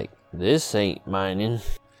 I'll be like, this ain't mining.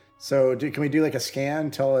 So can we do like a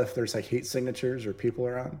scan? Tell if there's like heat signatures or people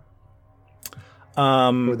around.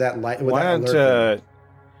 Would that light? Would Why that alert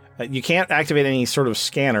don't you can't activate any sort of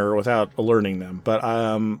scanner without alerting them? But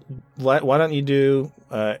why don't you do?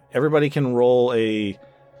 Everybody can roll a.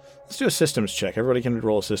 Let's do a systems check. Everybody can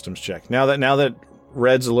roll a systems check. Now that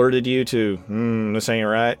Red's alerted you to this ain't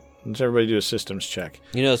right. Let's everybody do a systems check.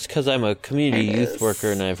 You know, it's because I'm a community youth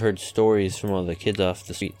worker and I've heard stories from all the kids off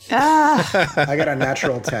the streets. I got a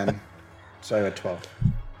natural 10, so I got 12.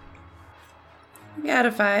 I got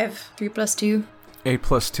a 5. 3 plus 2. 8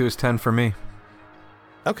 plus 2 is 10 for me.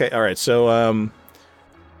 Okay, all right. So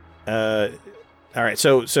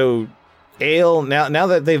so Ale, now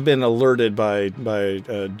that they've been alerted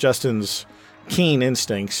by Justin's keen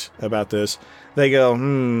instincts about this, they go,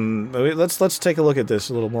 let's take a look at this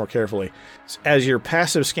a little more carefully. As your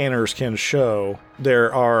passive scanners can show,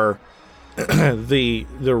 there are the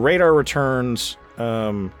radar returns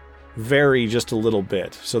vary just a little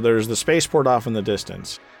bit. So there's the spaceport off in the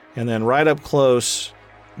distance, and then right up close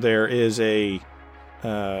there is a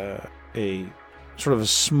sort of a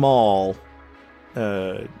small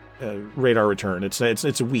radar return. It's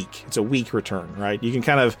a weak. It's a weak return, right? You can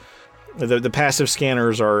kind of the passive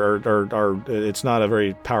scanners are it's not a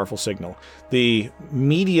very powerful signal. The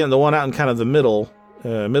medium, the one out in kind of the middle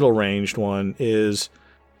ranged one, is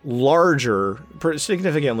larger,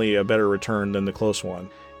 significantly a better return than the close one.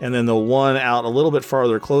 And then the one out a little bit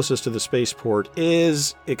farther, closest to the spaceport,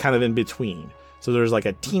 is kind of in between. So there's like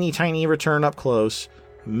a teeny tiny return up close,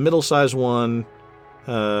 middle-sized one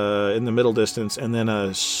in the middle distance, and then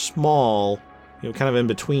a small, kind of in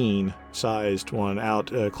between sized one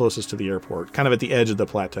out closest to the airport, kind of at the edge of the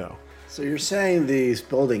plateau. So you're saying these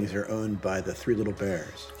buildings are owned by the Three Little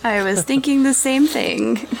Bears? I was thinking the same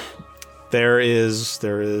thing. There is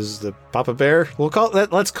the Papa Bear.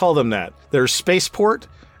 Let's call them that. There's Spaceport,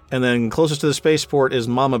 and then closest to the Spaceport is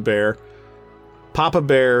Mama Bear. Papa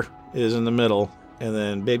Bear is in the middle, and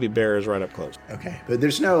then Baby Bear is right up close. Okay, but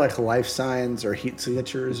there's no like life signs or heat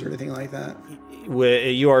signatures or anything like that?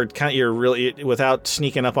 You're really, without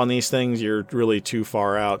sneaking up on these things, you're really too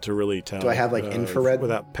far out to really tell. Do I have like infrared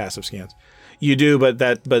without passive scans? You do, but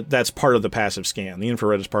that's part of the passive scan. The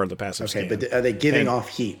infrared is part of the passive scan. Okay, but are they giving off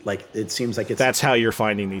heat? Like it seems like it's. That's how you're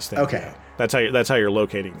finding these things. Okay, out. That's how you're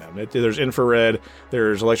locating them. There's infrared.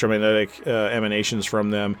 There's electromagnetic emanations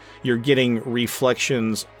from them. You're getting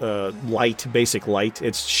reflections, light, basic light.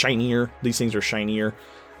 It's shinier. These things are shinier.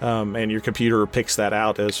 And your computer picks that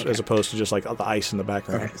out as opposed to just like the ice in the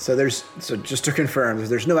background. Okay, so just to confirm,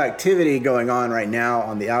 there's no activity going on right now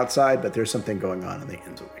on the outside, but there's something going on in the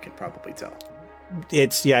inside. We can probably tell.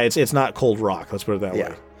 It's not cold rock. Let's put it that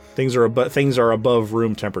way. Things are above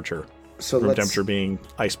room temperature. So room temperature being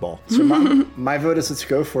ice ball. So my vote is let's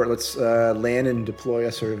go for it. Let's land and deploy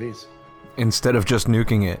SRVs instead of just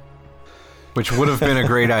nuking it, which would have been a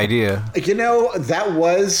great idea. That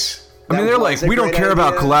was. I mean, they're like, we don't care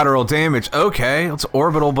about collateral damage. Okay, let's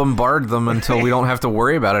orbital bombard them until we don't have to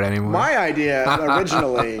worry about it anymore. My idea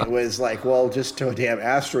originally was like, well, just throw a damn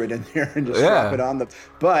asteroid in there and just drop it on them.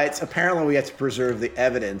 But apparently we have to preserve the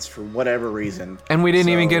evidence for whatever reason. And we didn't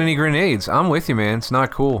even get any grenades. I'm with you, man. It's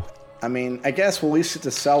not cool. I mean, I guess we'll at least get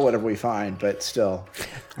to sell whatever we find, but still.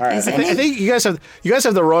 All right. I think you guys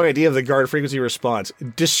have the wrong idea of the guard frequency response.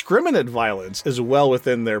 Discriminate violence is well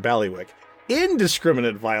within their bailiwick.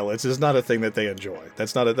 Indiscriminate violence is not a thing that they enjoy.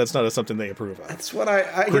 That's not something they approve of. That's what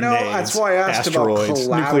I Grenades, that's why I asked asteroids,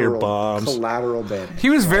 about nuclear bombs, collateral damage. He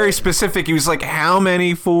was very specific. He was like, "How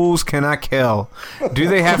many fools can I kill? Do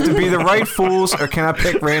they have to be the right fools, or can I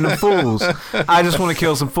pick random fools? I just want to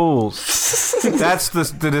kill some fools." That's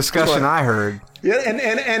the discussion I heard. Yeah,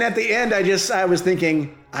 and at the end, I was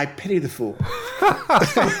thinking, I pity the fool.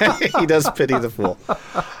 He does pity the fool.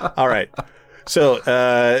 All right. So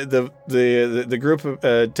the group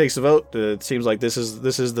takes a vote. It seems like this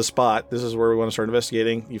is the spot. This is where we want to start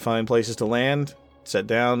investigating. You find places to land, set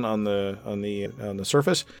down on the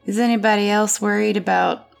surface. Is anybody else worried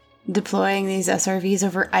about deploying these SRVs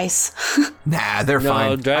over ice? Nah, they're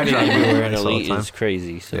fine. No, driving anywhere in Elite is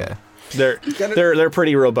crazy. So. Yeah. They're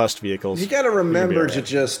pretty robust vehicles. You got to remember to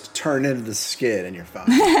just turn into the skid and you're fine.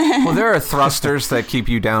 Well, there are thrusters that keep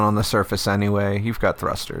you down on the surface anyway. You've got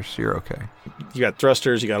thrusters. You're okay. You got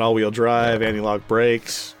thrusters. You got all-wheel drive, anti-lock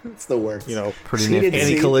brakes. It's the worst. Pretty nifty.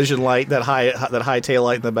 Anti-collision light, that high tail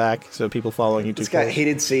light in the back, so people following you too close. It's got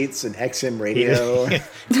heated seats and XM radio.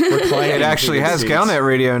 It actually has Galnet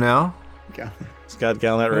radio now. It's got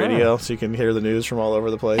Galnet radio, so you can hear the news from all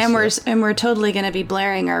over the place. And we're totally going to be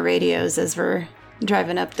blaring our radios as we're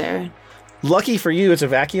driving up there. Lucky for you, it's a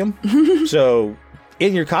vacuum. So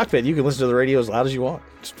in your cockpit, you can listen to the radio as loud as you want.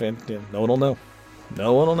 No one will know.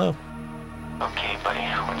 No one will know. Okay, buddy,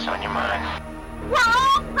 what's on your mind? We're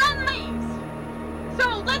all friendlies!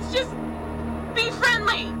 So let's just be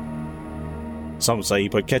friendly! Some say he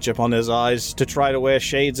put ketchup on his eyes to try to wear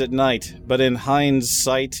shades at night, but in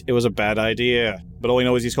hindsight, it was a bad idea. But all we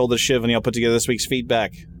know is he's called the Shiv, and he'll put together this week's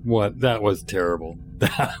feedback. What? That was terrible.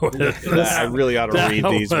 I really ought to read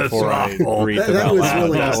these before awful. I read them out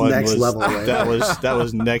loud. That was next level. Right? That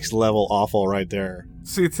was next level awful right there.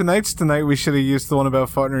 See, tonight's tonight. We should have used the one about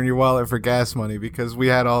farting in your wallet for gas money because we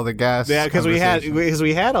had all the gas. Yeah, because we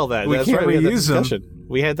had all that. We That's can't right. reuse them.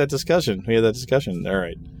 We had that discussion. All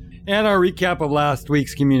right. And our recap of last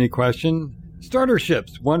week's community question: starter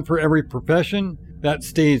ships, one for every profession that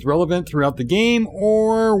stays relevant throughout the game,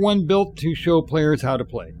 or one built to show players how to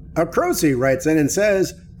play. Acrosi writes in and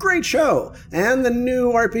says, "Great show, and the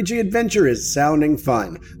new RPG adventure is sounding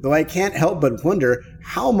fun, though I can't help but wonder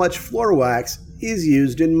how much floor wax is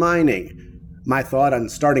used in mining. My thought on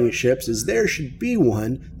starting ships is there should be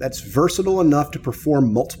one that's versatile enough to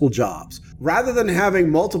perform multiple jobs, rather than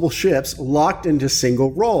having multiple ships locked into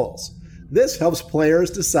single roles. This helps players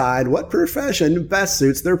decide what profession best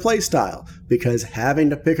suits their playstyle, because having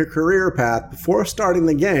to pick a career path before starting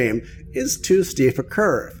the game is too steep a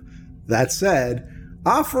curve. That said,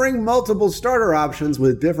 offering multiple starter options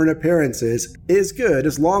with different appearances is good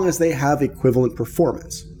as long as they have equivalent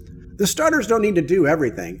performance. The starters don't need to do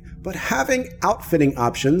everything, but having outfitting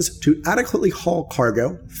options to adequately haul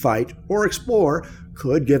cargo, fight, or explore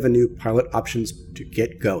could give a new pilot options to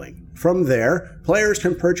get going. From there, players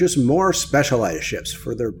can purchase more specialized ships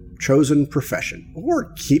for their chosen profession,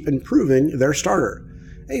 or keep improving their starter.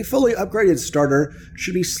 A fully upgraded starter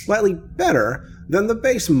should be slightly better than the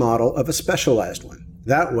base model of a specialized one.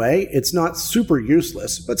 That way, it's not super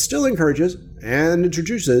useless, but still encourages and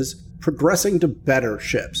introduces progressing to better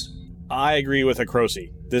ships." I agree with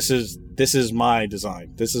Acrosi. This is my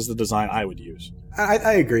design. This is the design I would use.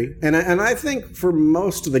 I agree. And I think for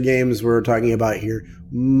most of the games we're talking about here,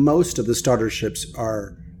 most of the starter ships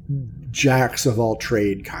are jacks of all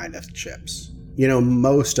trade kind of ships. You know,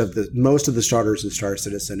 most of the starters in Star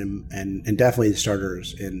Citizen and definitely the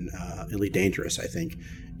starters in Elite Dangerous, I think,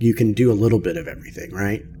 you can do a little bit of everything,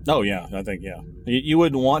 right? Oh, yeah. I think, yeah. You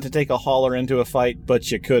wouldn't want to take a hauler into a fight,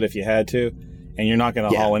 but you could if you had to. And you're not going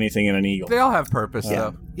to haul anything in an Eagle. They all have purpose,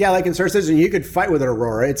 though. Yeah, like in Star Citizen, you could fight with an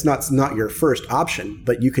Aurora. It's not your first option,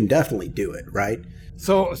 but you can definitely do it, right?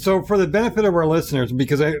 So for the benefit of our listeners,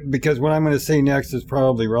 because what I'm going to say next is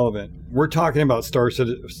probably relevant, we're talking about Star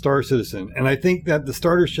Citizen, and I think that the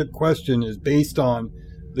starter ship question is based on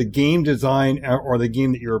the game design or the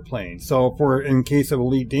game that you're playing. So in case of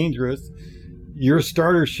Elite Dangerous, your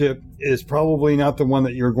starter ship is probably not the one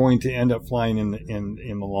that you're going to end up flying in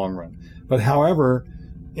the long run. But however,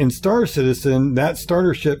 in Star Citizen, that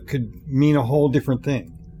starter ship could mean a whole different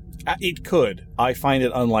thing. It could. I find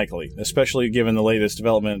it unlikely, especially given the latest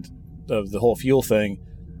development of the whole fuel thing.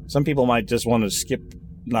 Some people might just want to skip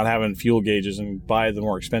not having fuel gauges and buy the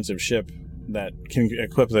more expensive ship that can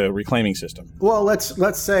equip the reclaiming system. Well, let's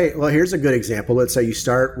say, here's a good example. Let's say you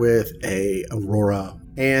start with a Aurora,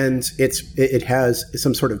 and it has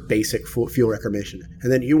some sort of basic fuel reclamation,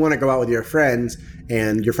 and then you want to go out with your friends,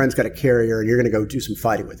 and your friend's got a carrier, and you're going to go do some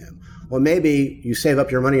fighting with him. Well, maybe you save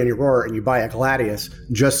up your money on your Aurora and you buy a Gladius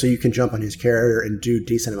just so you can jump on his carrier and do a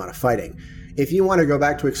decent amount of fighting. If you want to go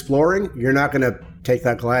back to exploring, you're not going to take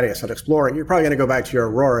that Gladius out exploring. You're probably going to go back to your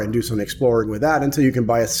Aurora and do some exploring with that until you can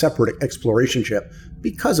buy a separate exploration ship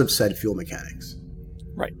because of said fuel mechanics.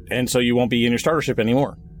 Right. And so you won't be in your starter ship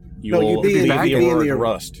anymore. You'd be in the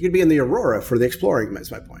Rust. You'd be in the Aurora for the exploring,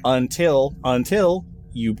 that's my point. Until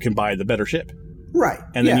you can buy the better ship. Right.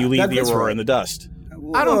 And then you leave the Aurora in the dust.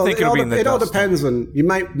 I don't think it'll be in the dust. It all depends on, you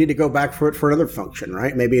might need to go back for it for another function,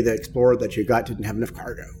 right? Maybe the Explorer that you got didn't have enough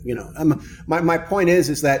cargo. You know, my point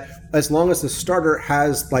is that as long as the starter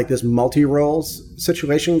has like this multi-roles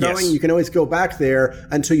situation going, you can always go back there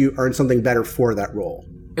until you earn something better for that role.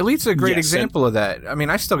 Elite's a great example of that. I mean,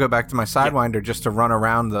 I still go back to my Sidewinder just to run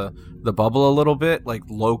around the bubble a little bit, like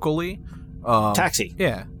locally. Taxi.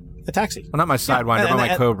 Yeah. A taxi. Well, not my Sidewinder, but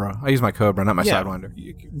my Cobra. I use my Cobra, not my Sidewinder.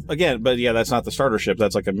 Again, but that's not the starter ship.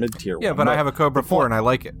 That's like a mid-tier one. Yeah, but I have a Cobra 4 and I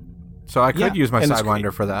like it. So I could use my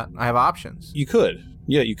Sidewinder for that. I have options. You could.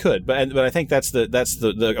 Yeah, you could. But I think that's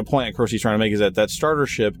the point Crossy's trying to make is that starter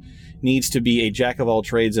ship needs to be a jack of all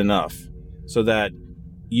trades enough so that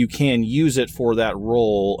you can use it for that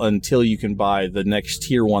role until you can buy the next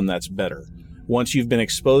tier one that's better. Once you've been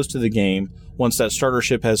exposed to the game, once that starter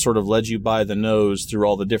ship has sort of led you by the nose through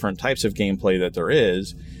all the different types of gameplay that there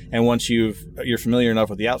is, and once you're familiar enough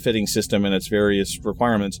with the outfitting system and its various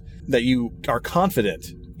requirements, that you are confident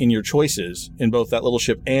in your choices in both that little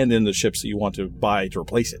ship and in the ships that you want to buy to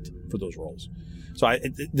replace it for those roles. So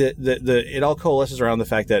it all coalesces around the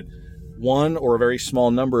fact that one or a very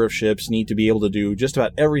small number of ships need to be able to do just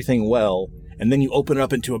about everything well, and then you open it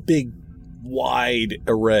up into a big, wide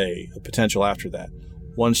array of potential after that,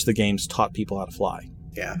 once the game's taught people how to fly.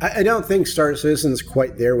 Yeah, I don't think Star Citizen's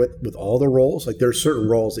quite there with all the roles. Like, there's certain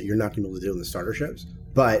roles that you're not going to be able to do in the starter ships,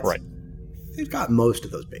 but they've got most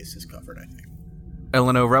of those bases covered, I think.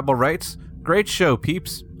 Eleno Rebel writes, "Great show,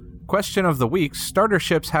 peeps. Question of the week, starter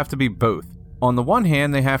ships have to be both. On the one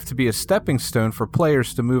hand, they have to be a stepping stone for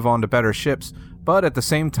players to move on to better ships, but at the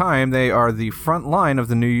same time, they are the front line of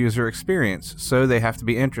the new user experience, so they have to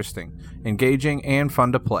be interesting, engaging, and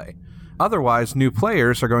fun to play. Otherwise, new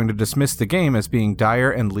players are going to dismiss the game as being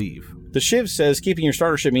dire and leave." The Shiv says keeping your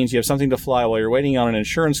starter ship means you have something to fly while you're waiting on an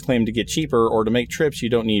insurance claim to get cheaper or to make trips you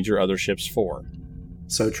don't need your other ships for.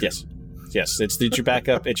 So true. Yes. It's your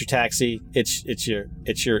backup. It's your taxi. It's your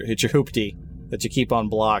hoopty that you keep on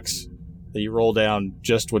blocks that you roll down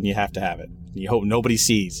just when you have to have it. You hope nobody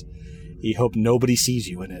sees. You hope nobody sees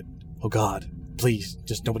you in it. Oh God, please,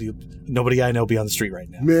 just nobody I know be on the street right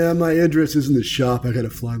now. Man, my address is in the shop. I gotta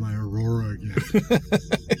fly my Aurora again.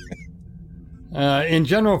 In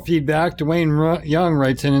general feedback, Dwayne Young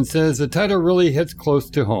writes in and says, the title really hits close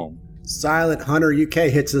to home. Silent Hunter UK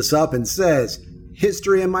hits us up and says,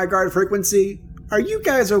 history in my guard frequency, are you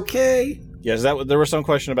guys okay? Yes, there was some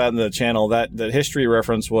question about in the channel that the history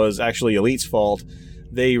reference was actually Elite's fault.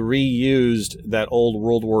 They reused that old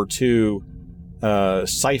World War II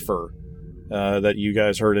cipher that you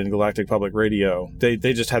guys heard in Galactic Public Radio. They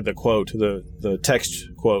just had the quote, the text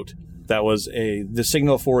quote, that was the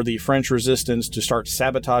signal for the French resistance to start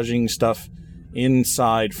sabotaging stuff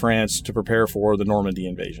inside France to prepare for the Normandy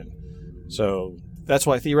invasion. So that's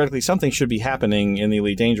why theoretically something should be happening in the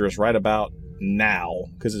Elite Dangerous right about now,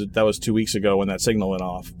 because that was 2 weeks ago when that signal went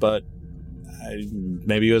off. But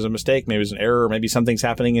maybe it was a mistake, maybe it was an error, maybe something's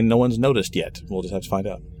happening and no one's noticed yet. We'll just have to find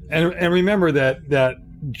out. And remember that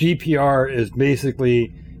GPR is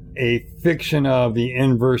basically a fiction of the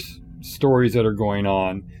inverse stories that are going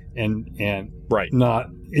on, and not,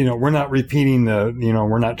 we're not repeating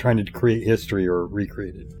we're not trying to create history or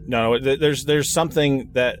recreate it. No, there's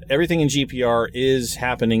something that everything in GPR is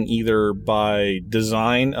happening either by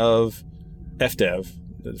design of FDev,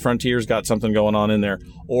 Frontier's got something going on in there,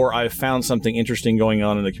 or I've found something interesting going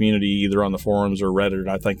on in the community, either on the forums or Reddit,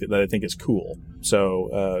 I think that I think is cool.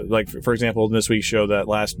 So, like, for example, in this week's show, that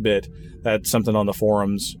last bit, that's something on the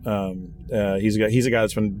forums. He's a guy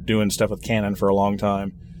that's been doing stuff with Canon for a long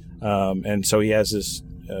time. And so he has this,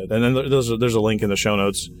 and then there's a link in the show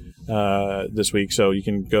notes this week, so you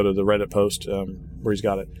can go to the Reddit post where he's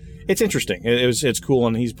got it. It's interesting. It's cool,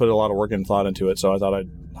 and he's put a lot of work and thought into it, so I thought I'd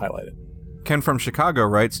highlight it. Ken from Chicago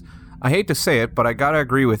writes, I hate to say it, but I gotta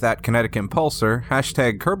agree with that Kinetic Impulsor.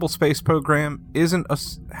 Hashtag Kerbal Space Program isn't a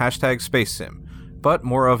hashtag space sim, but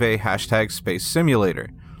more of a hashtag space simulator.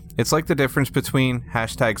 It's like the difference between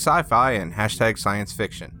hashtag sci-fi and hashtag science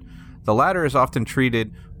fiction. The latter is often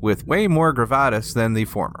treated with way more gravitas than the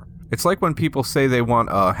former. It's like when people say they want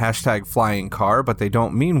a hashtag flying car, but they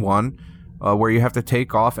don't mean one where you have to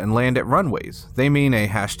take off and land at runways. They mean a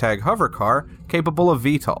hashtag hover car capable of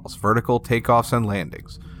VTOLs, vertical takeoffs and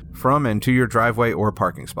landings, from and to your driveway or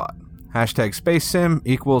parking spot. Hashtag space sim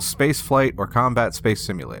equals space flight or combat space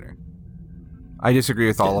simulator. I disagree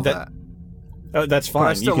with all of that. That's fine. But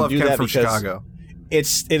I still love Ken from Chicago. It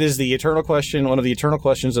is the eternal question, one of the eternal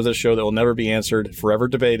questions of this show that will never be answered, forever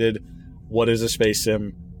debated. What is a space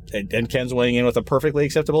sim? And Ken's weighing in with a perfectly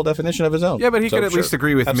acceptable definition of his own. Yeah, but he could at least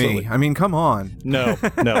agree with me. I mean, come on. No,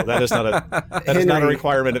 that is not a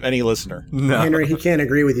requirement of any listener. No. Henry, he can't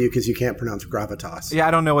agree with you because you can't pronounce gravitas. Yeah,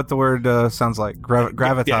 I don't know what the word sounds like.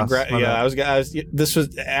 Gravitas. This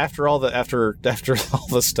was after all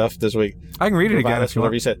the stuff this week. I can read it again if you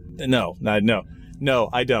want. You said. No, I don't.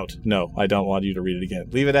 No, I don't want you to read it again.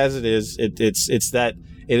 Leave it as it is. It's that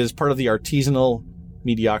it is part of the artisanal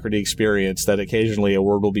mediocrity experience that occasionally a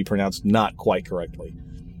word will be pronounced not quite correctly.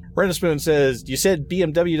 Brenda Spoon says, you said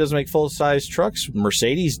BMW doesn't make full-size trucks.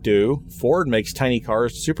 Mercedes do. Ford makes tiny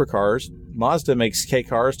cars to supercars. Mazda makes K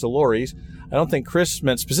cars to lorries. I don't think Chris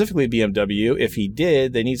meant specifically BMW. If he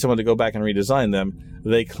did, they need someone to go back and redesign them.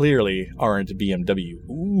 They clearly aren't BMW.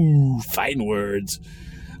 Ooh, fine words.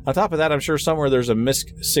 On top of that, I'm sure somewhere there's a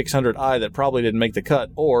MISC 600i that probably didn't make the cut,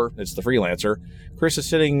 or it's the freelancer. Chris is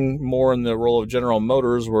sitting more in the role of General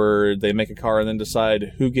Motors, where they make a car and then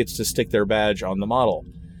decide who gets to stick their badge on the model.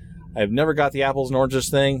 I've never got the apples and oranges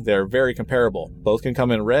thing. They're very comparable. Both can come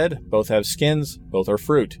in red, both have skins, both are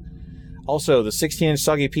fruit. Also, the 16-inch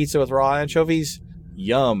soggy pizza with raw anchovies,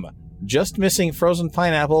 yum. Just missing frozen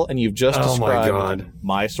pineapple, and you've just described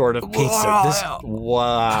my sort of pizza.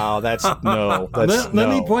 Wow, that's no. Let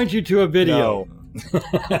me point you to a video.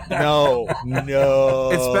 No.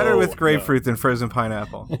 It's better with grapefruit than frozen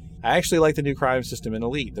pineapple. I actually like the new crime system in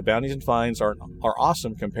Elite. The bounties and fines are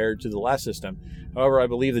awesome compared to the last system. However, I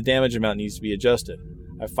believe the damage amount needs to be adjusted.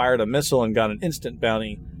 I fired a missile and got an instant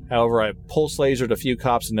bounty. However, I pulse lasered a few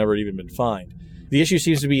cops and never even been fined. The issue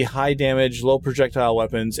seems to be high damage, low projectile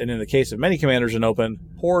weapons, and in the case of many commanders in open,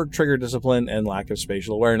 poor trigger discipline and lack of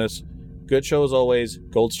spatial awareness. Good show as always.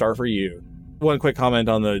 Gold star for you. One quick comment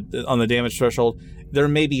on the damage threshold. There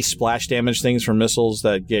may be splash damage things from missiles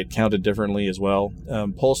that get counted differently as well.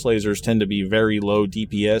 Pulse lasers tend to be very low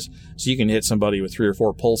DPS, so you can hit somebody with 3 or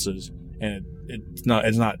 4 pulses, and it's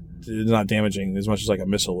not damaging as much as like a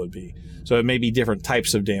missile would be. So it may be different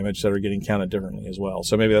types of damage that are getting counted differently as well.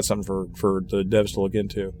 So maybe that's something for the devs to look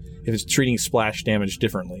into, if it's treating splash damage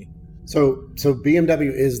differently. So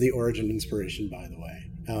BMW is the origin inspiration, by the way.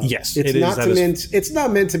 Yes, it's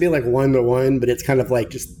not meant to be like 1-to-1, but it's kind of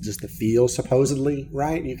like just the feel, supposedly,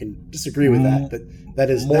 right? You can disagree with that, but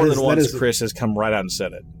that is more than once. Chris has come right out and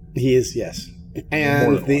said it. He is, yes.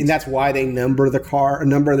 And that's why they number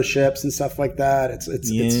the ships and stuff like that.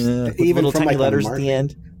 It's even little from tiny like letters at the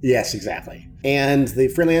end. Yes, exactly. And the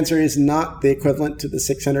freelancer is not the equivalent to the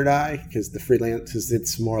 600i, because the freelance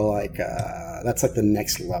it's more like that's like the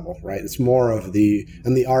next level, right? It's more of the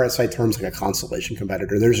RSI terms like a Constellation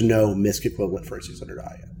competitor. There's no MISC equivalent for a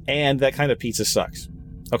 600i yet. And that kind of pizza sucks.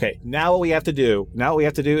 Okay, now what we have to do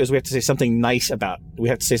is we have to say something nice about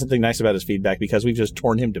his feedback, because we've just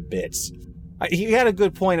torn him to bits. He had a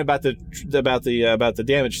good point about the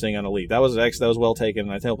damage thing on Elite. That was well taken,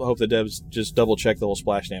 and I hope the devs just double check the whole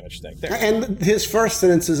splash damage thing. There. And his first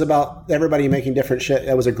sentence is about everybody making different shit.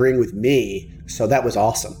 That was agreeing with me, so that was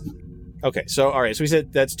awesome. Okay, so all right, so we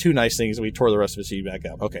said that's 2 nice things, and we tore the rest of his feedback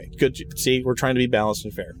up. Okay, good. See, we're trying to be balanced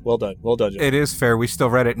and fair. Well done, John. It is fair. We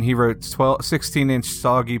still read it, and he wrote 16-inch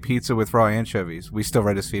soggy pizza with raw anchovies. We still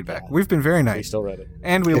read his feedback. We've been very nice. We still read it,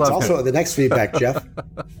 and we love it. It's also the next feedback, Jeff.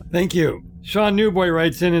 Thank you. Sean Newboy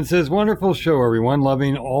writes in and says, "Wonderful show, everyone.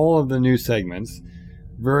 Loving all of the new segments.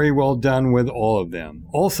 Very well done with all of them.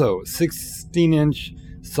 Also, 16-inch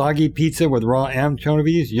soggy pizza with raw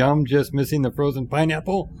anchovies. Yum, just missing the frozen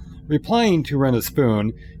pineapple. Replying to Rent a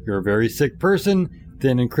Spoon, you're a very sick person,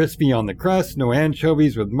 thin and crispy on the crust, no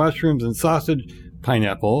anchovies with mushrooms and sausage.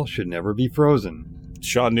 Pineapple should never be frozen."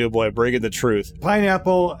 Sean Newboy bringing the truth.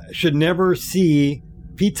 Pineapple should never see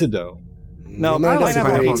pizza dough. No,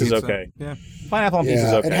 pineapple on pizza is okay. Yeah. Pineapple on pizza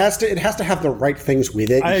is okay. It has to have the right things with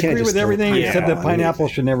it. I agree with everything except that pineapple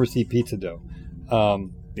should never see pizza dough.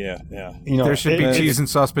 Yeah. You know, there should be cheese and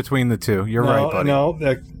sauce between the two. You're right, buddy. No,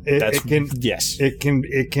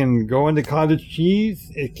 it can go into cottage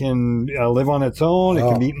cheese. It can live on its own. It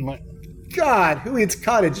can be eaten like... God, who eats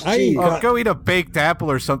cottage cheese? Go eat a baked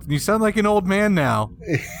apple or something. You sound like an old man now.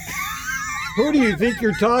 Who do you think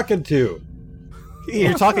you're talking to?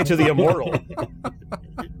 You're talking to the immortal.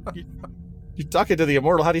 You're talking to the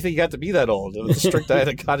immortal. How do you think you got to be that old? With a strict diet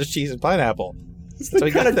of cottage cheese and pineapple. It's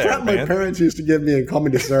the kind of crap my parents used to give me and call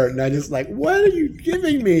me dessert, and I just like, what are you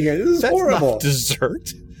giving me here? This is horrible. That's not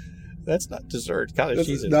dessert. That's not dessert. Cottage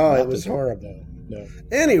cheese is no, it was dessert. Horrible. No.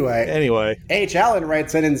 Anyway, H. Allen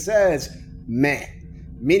writes in and says, "Meh,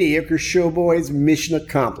 mediocre showboys, mission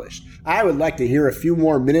accomplished. I would like to hear a few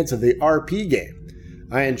more minutes of the RP game.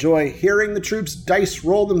 I enjoy hearing the troops dice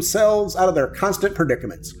roll themselves out of their constant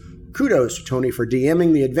predicaments. Kudos to Tony for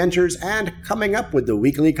DMing the adventures and coming up with the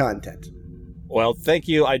weekly content." Well, thank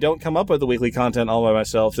you. I don't come up with the weekly content all by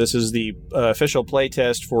myself. This is the official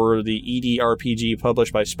playtest for the ED RPG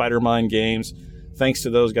published by Spider-Mind Games. Thanks to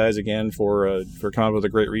those guys again for coming up with a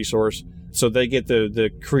great resource. So they get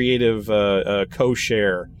the creative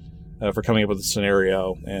co-share for coming up with the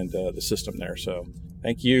scenario and the system there. So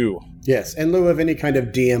thank you. Yes, in lieu of any kind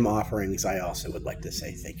of DM offerings, I also would like to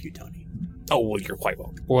say thank you, Tony. Oh, well, you're quite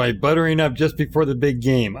welcome. Boy, buttering up just before the big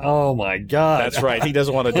game. Oh, my God. That's right. He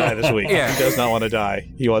doesn't want to die this week. Yeah. He does not want to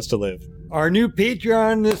die. He wants to live. Our new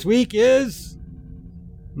Patreon this week is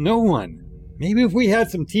no one. Maybe if we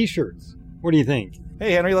had some T-shirts. What do you think?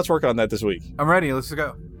 Hey, Henry, let's work on that this week. I'm ready. Let's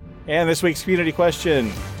go. And this week's community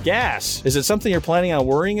question, gas. Is it something you're planning on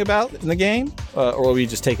worrying about in the game? Or will we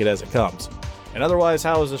just take it as it comes? And otherwise,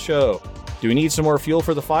 how was the show? Do we need some more fuel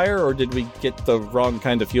for the fire, or did we get the wrong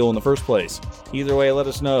kind of fuel in the first place? Either way, let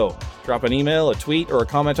us know. Drop an email, a tweet, or a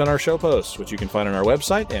comment on our show posts, which you can find on our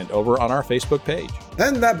website and over on our Facebook page.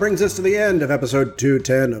 And that brings us to the end of episode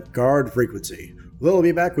 210 of Guard Frequency. We'll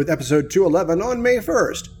be back with episode 211 on May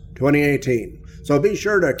 1st, 2018. So be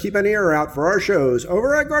sure to keep an ear out for our shows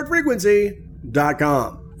over at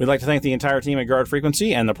guardfrequency.com. We'd like to thank the entire team at Guard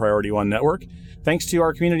Frequency and the Priority One Network. Thanks to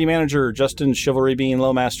our community manager, Justin Chivalry Bean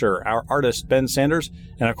Lowmaster, our artist, Ben Sanders,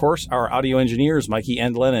 and of course, our audio engineers, Mikey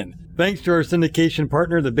and Lennon. Thanks to our syndication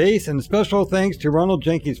partner, The Base, and special thanks to Ronald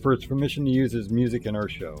Jenkins for his permission to use his music in our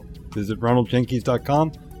show. Visit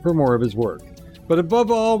ronaldjenkins.com for more of his work. But above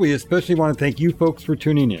all, we especially want to thank you folks for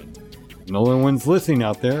tuning in. And all the ones listening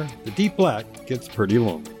out there, the Deep Black gets pretty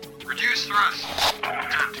lonely. Reduce thrust.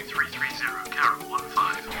 Turn to 330, Carol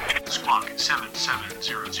 15. Squawk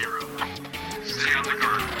 7700. Stay on the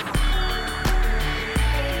guard.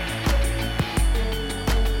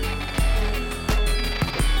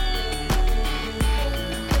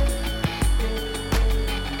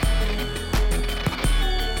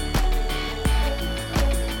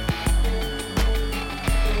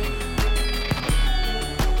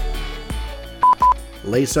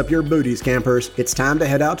 Lace up your booties, campers. It's time to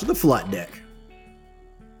head out to the flight deck.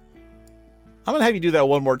 I'm going to have you do that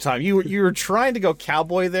one more time. You were trying to go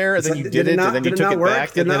cowboy there, and then you did it, and then you took it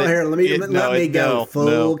back. Let me go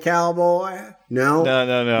full cowboy. No.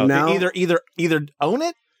 Either own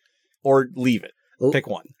it or leave it. Pick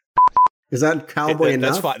one. Is that cowboy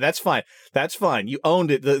enough? That's fine. You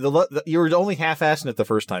owned it. You were only half-assing it the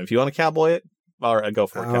first time. If you want to cowboy it, all right, go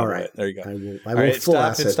for it. All right. There you go. I will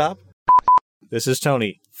full-ass it. Stop. This is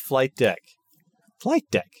Tony. Flight deck. Flight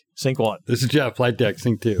deck. Sync 1. This is Jeff. Flight deck.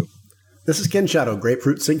 Sync 2. This is Ken Shadow.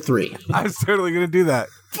 Grapefruit. Sync 3. I was totally going to do that.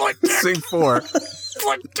 Flight deck. Sync 4.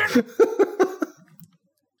 Flight deck.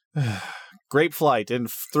 Great flight in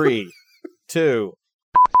 3, 2.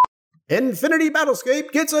 Infinity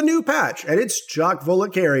Battlescape gets a new patch, and it's chock full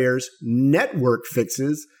of carriers, network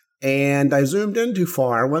fixes, and I zoomed in too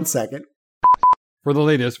far. 1 second. For the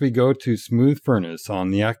latest, we go to Smooth Furnace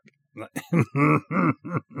on the... All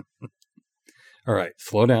right,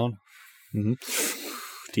 slow down. Mm-hmm.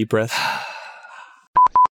 Deep breath.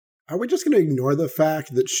 Are we just going to ignore the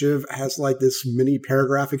fact that Shiv has like this mini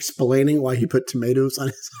paragraph explaining why he put tomatoes on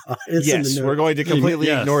his eyes? Yes, we're going to completely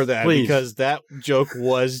ignore that because that joke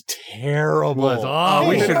was terrible.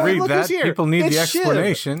 We should read that. People need the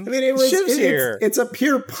explanation. Shiv. I mean, it's a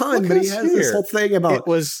pure pun, but he has this whole thing about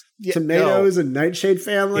tomatoes and Nightshade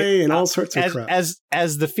family and all sorts of crap. As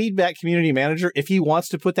the feedback community manager, if he wants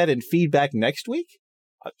to put that in feedback next week,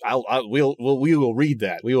 we will read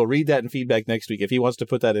that. We will read that in feedback next week. If he wants to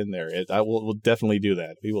put that in there, we'll definitely do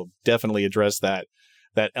that. We will definitely address that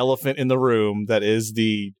elephant in the room that is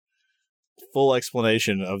the full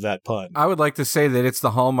explanation of that pun. I would like to say that it's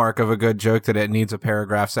the hallmark of a good joke that it needs a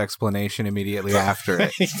paragraph's explanation immediately after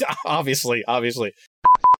it. Obviously.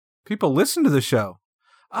 People listen to the show.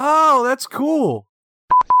 Oh, that's cool.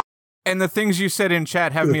 And the things you said in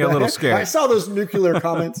chat have me a little scared. I saw those nuclear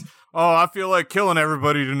comments. Oh, I feel like killing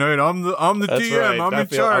everybody tonight. I'm the DM. Right. I'm in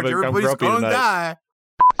charge. Everybody's going to die.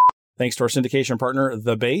 Thanks to our syndication partner,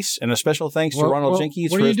 The Base, and a special thanks to Ronald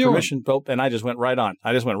Jenkins for his permission. Oh, and I just went right on.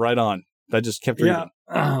 I just kept reading.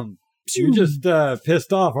 You're just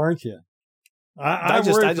pissed off, aren't you? I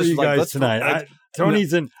worry for you guys tonight.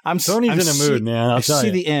 Tony's in a mood, man. I'll tell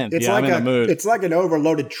you. See the end. It's I'm in a mood. It's like an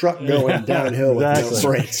overloaded truck going downhill with no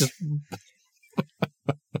brakes.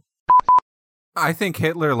 I think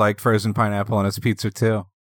Hitler liked frozen pineapple on his pizza too.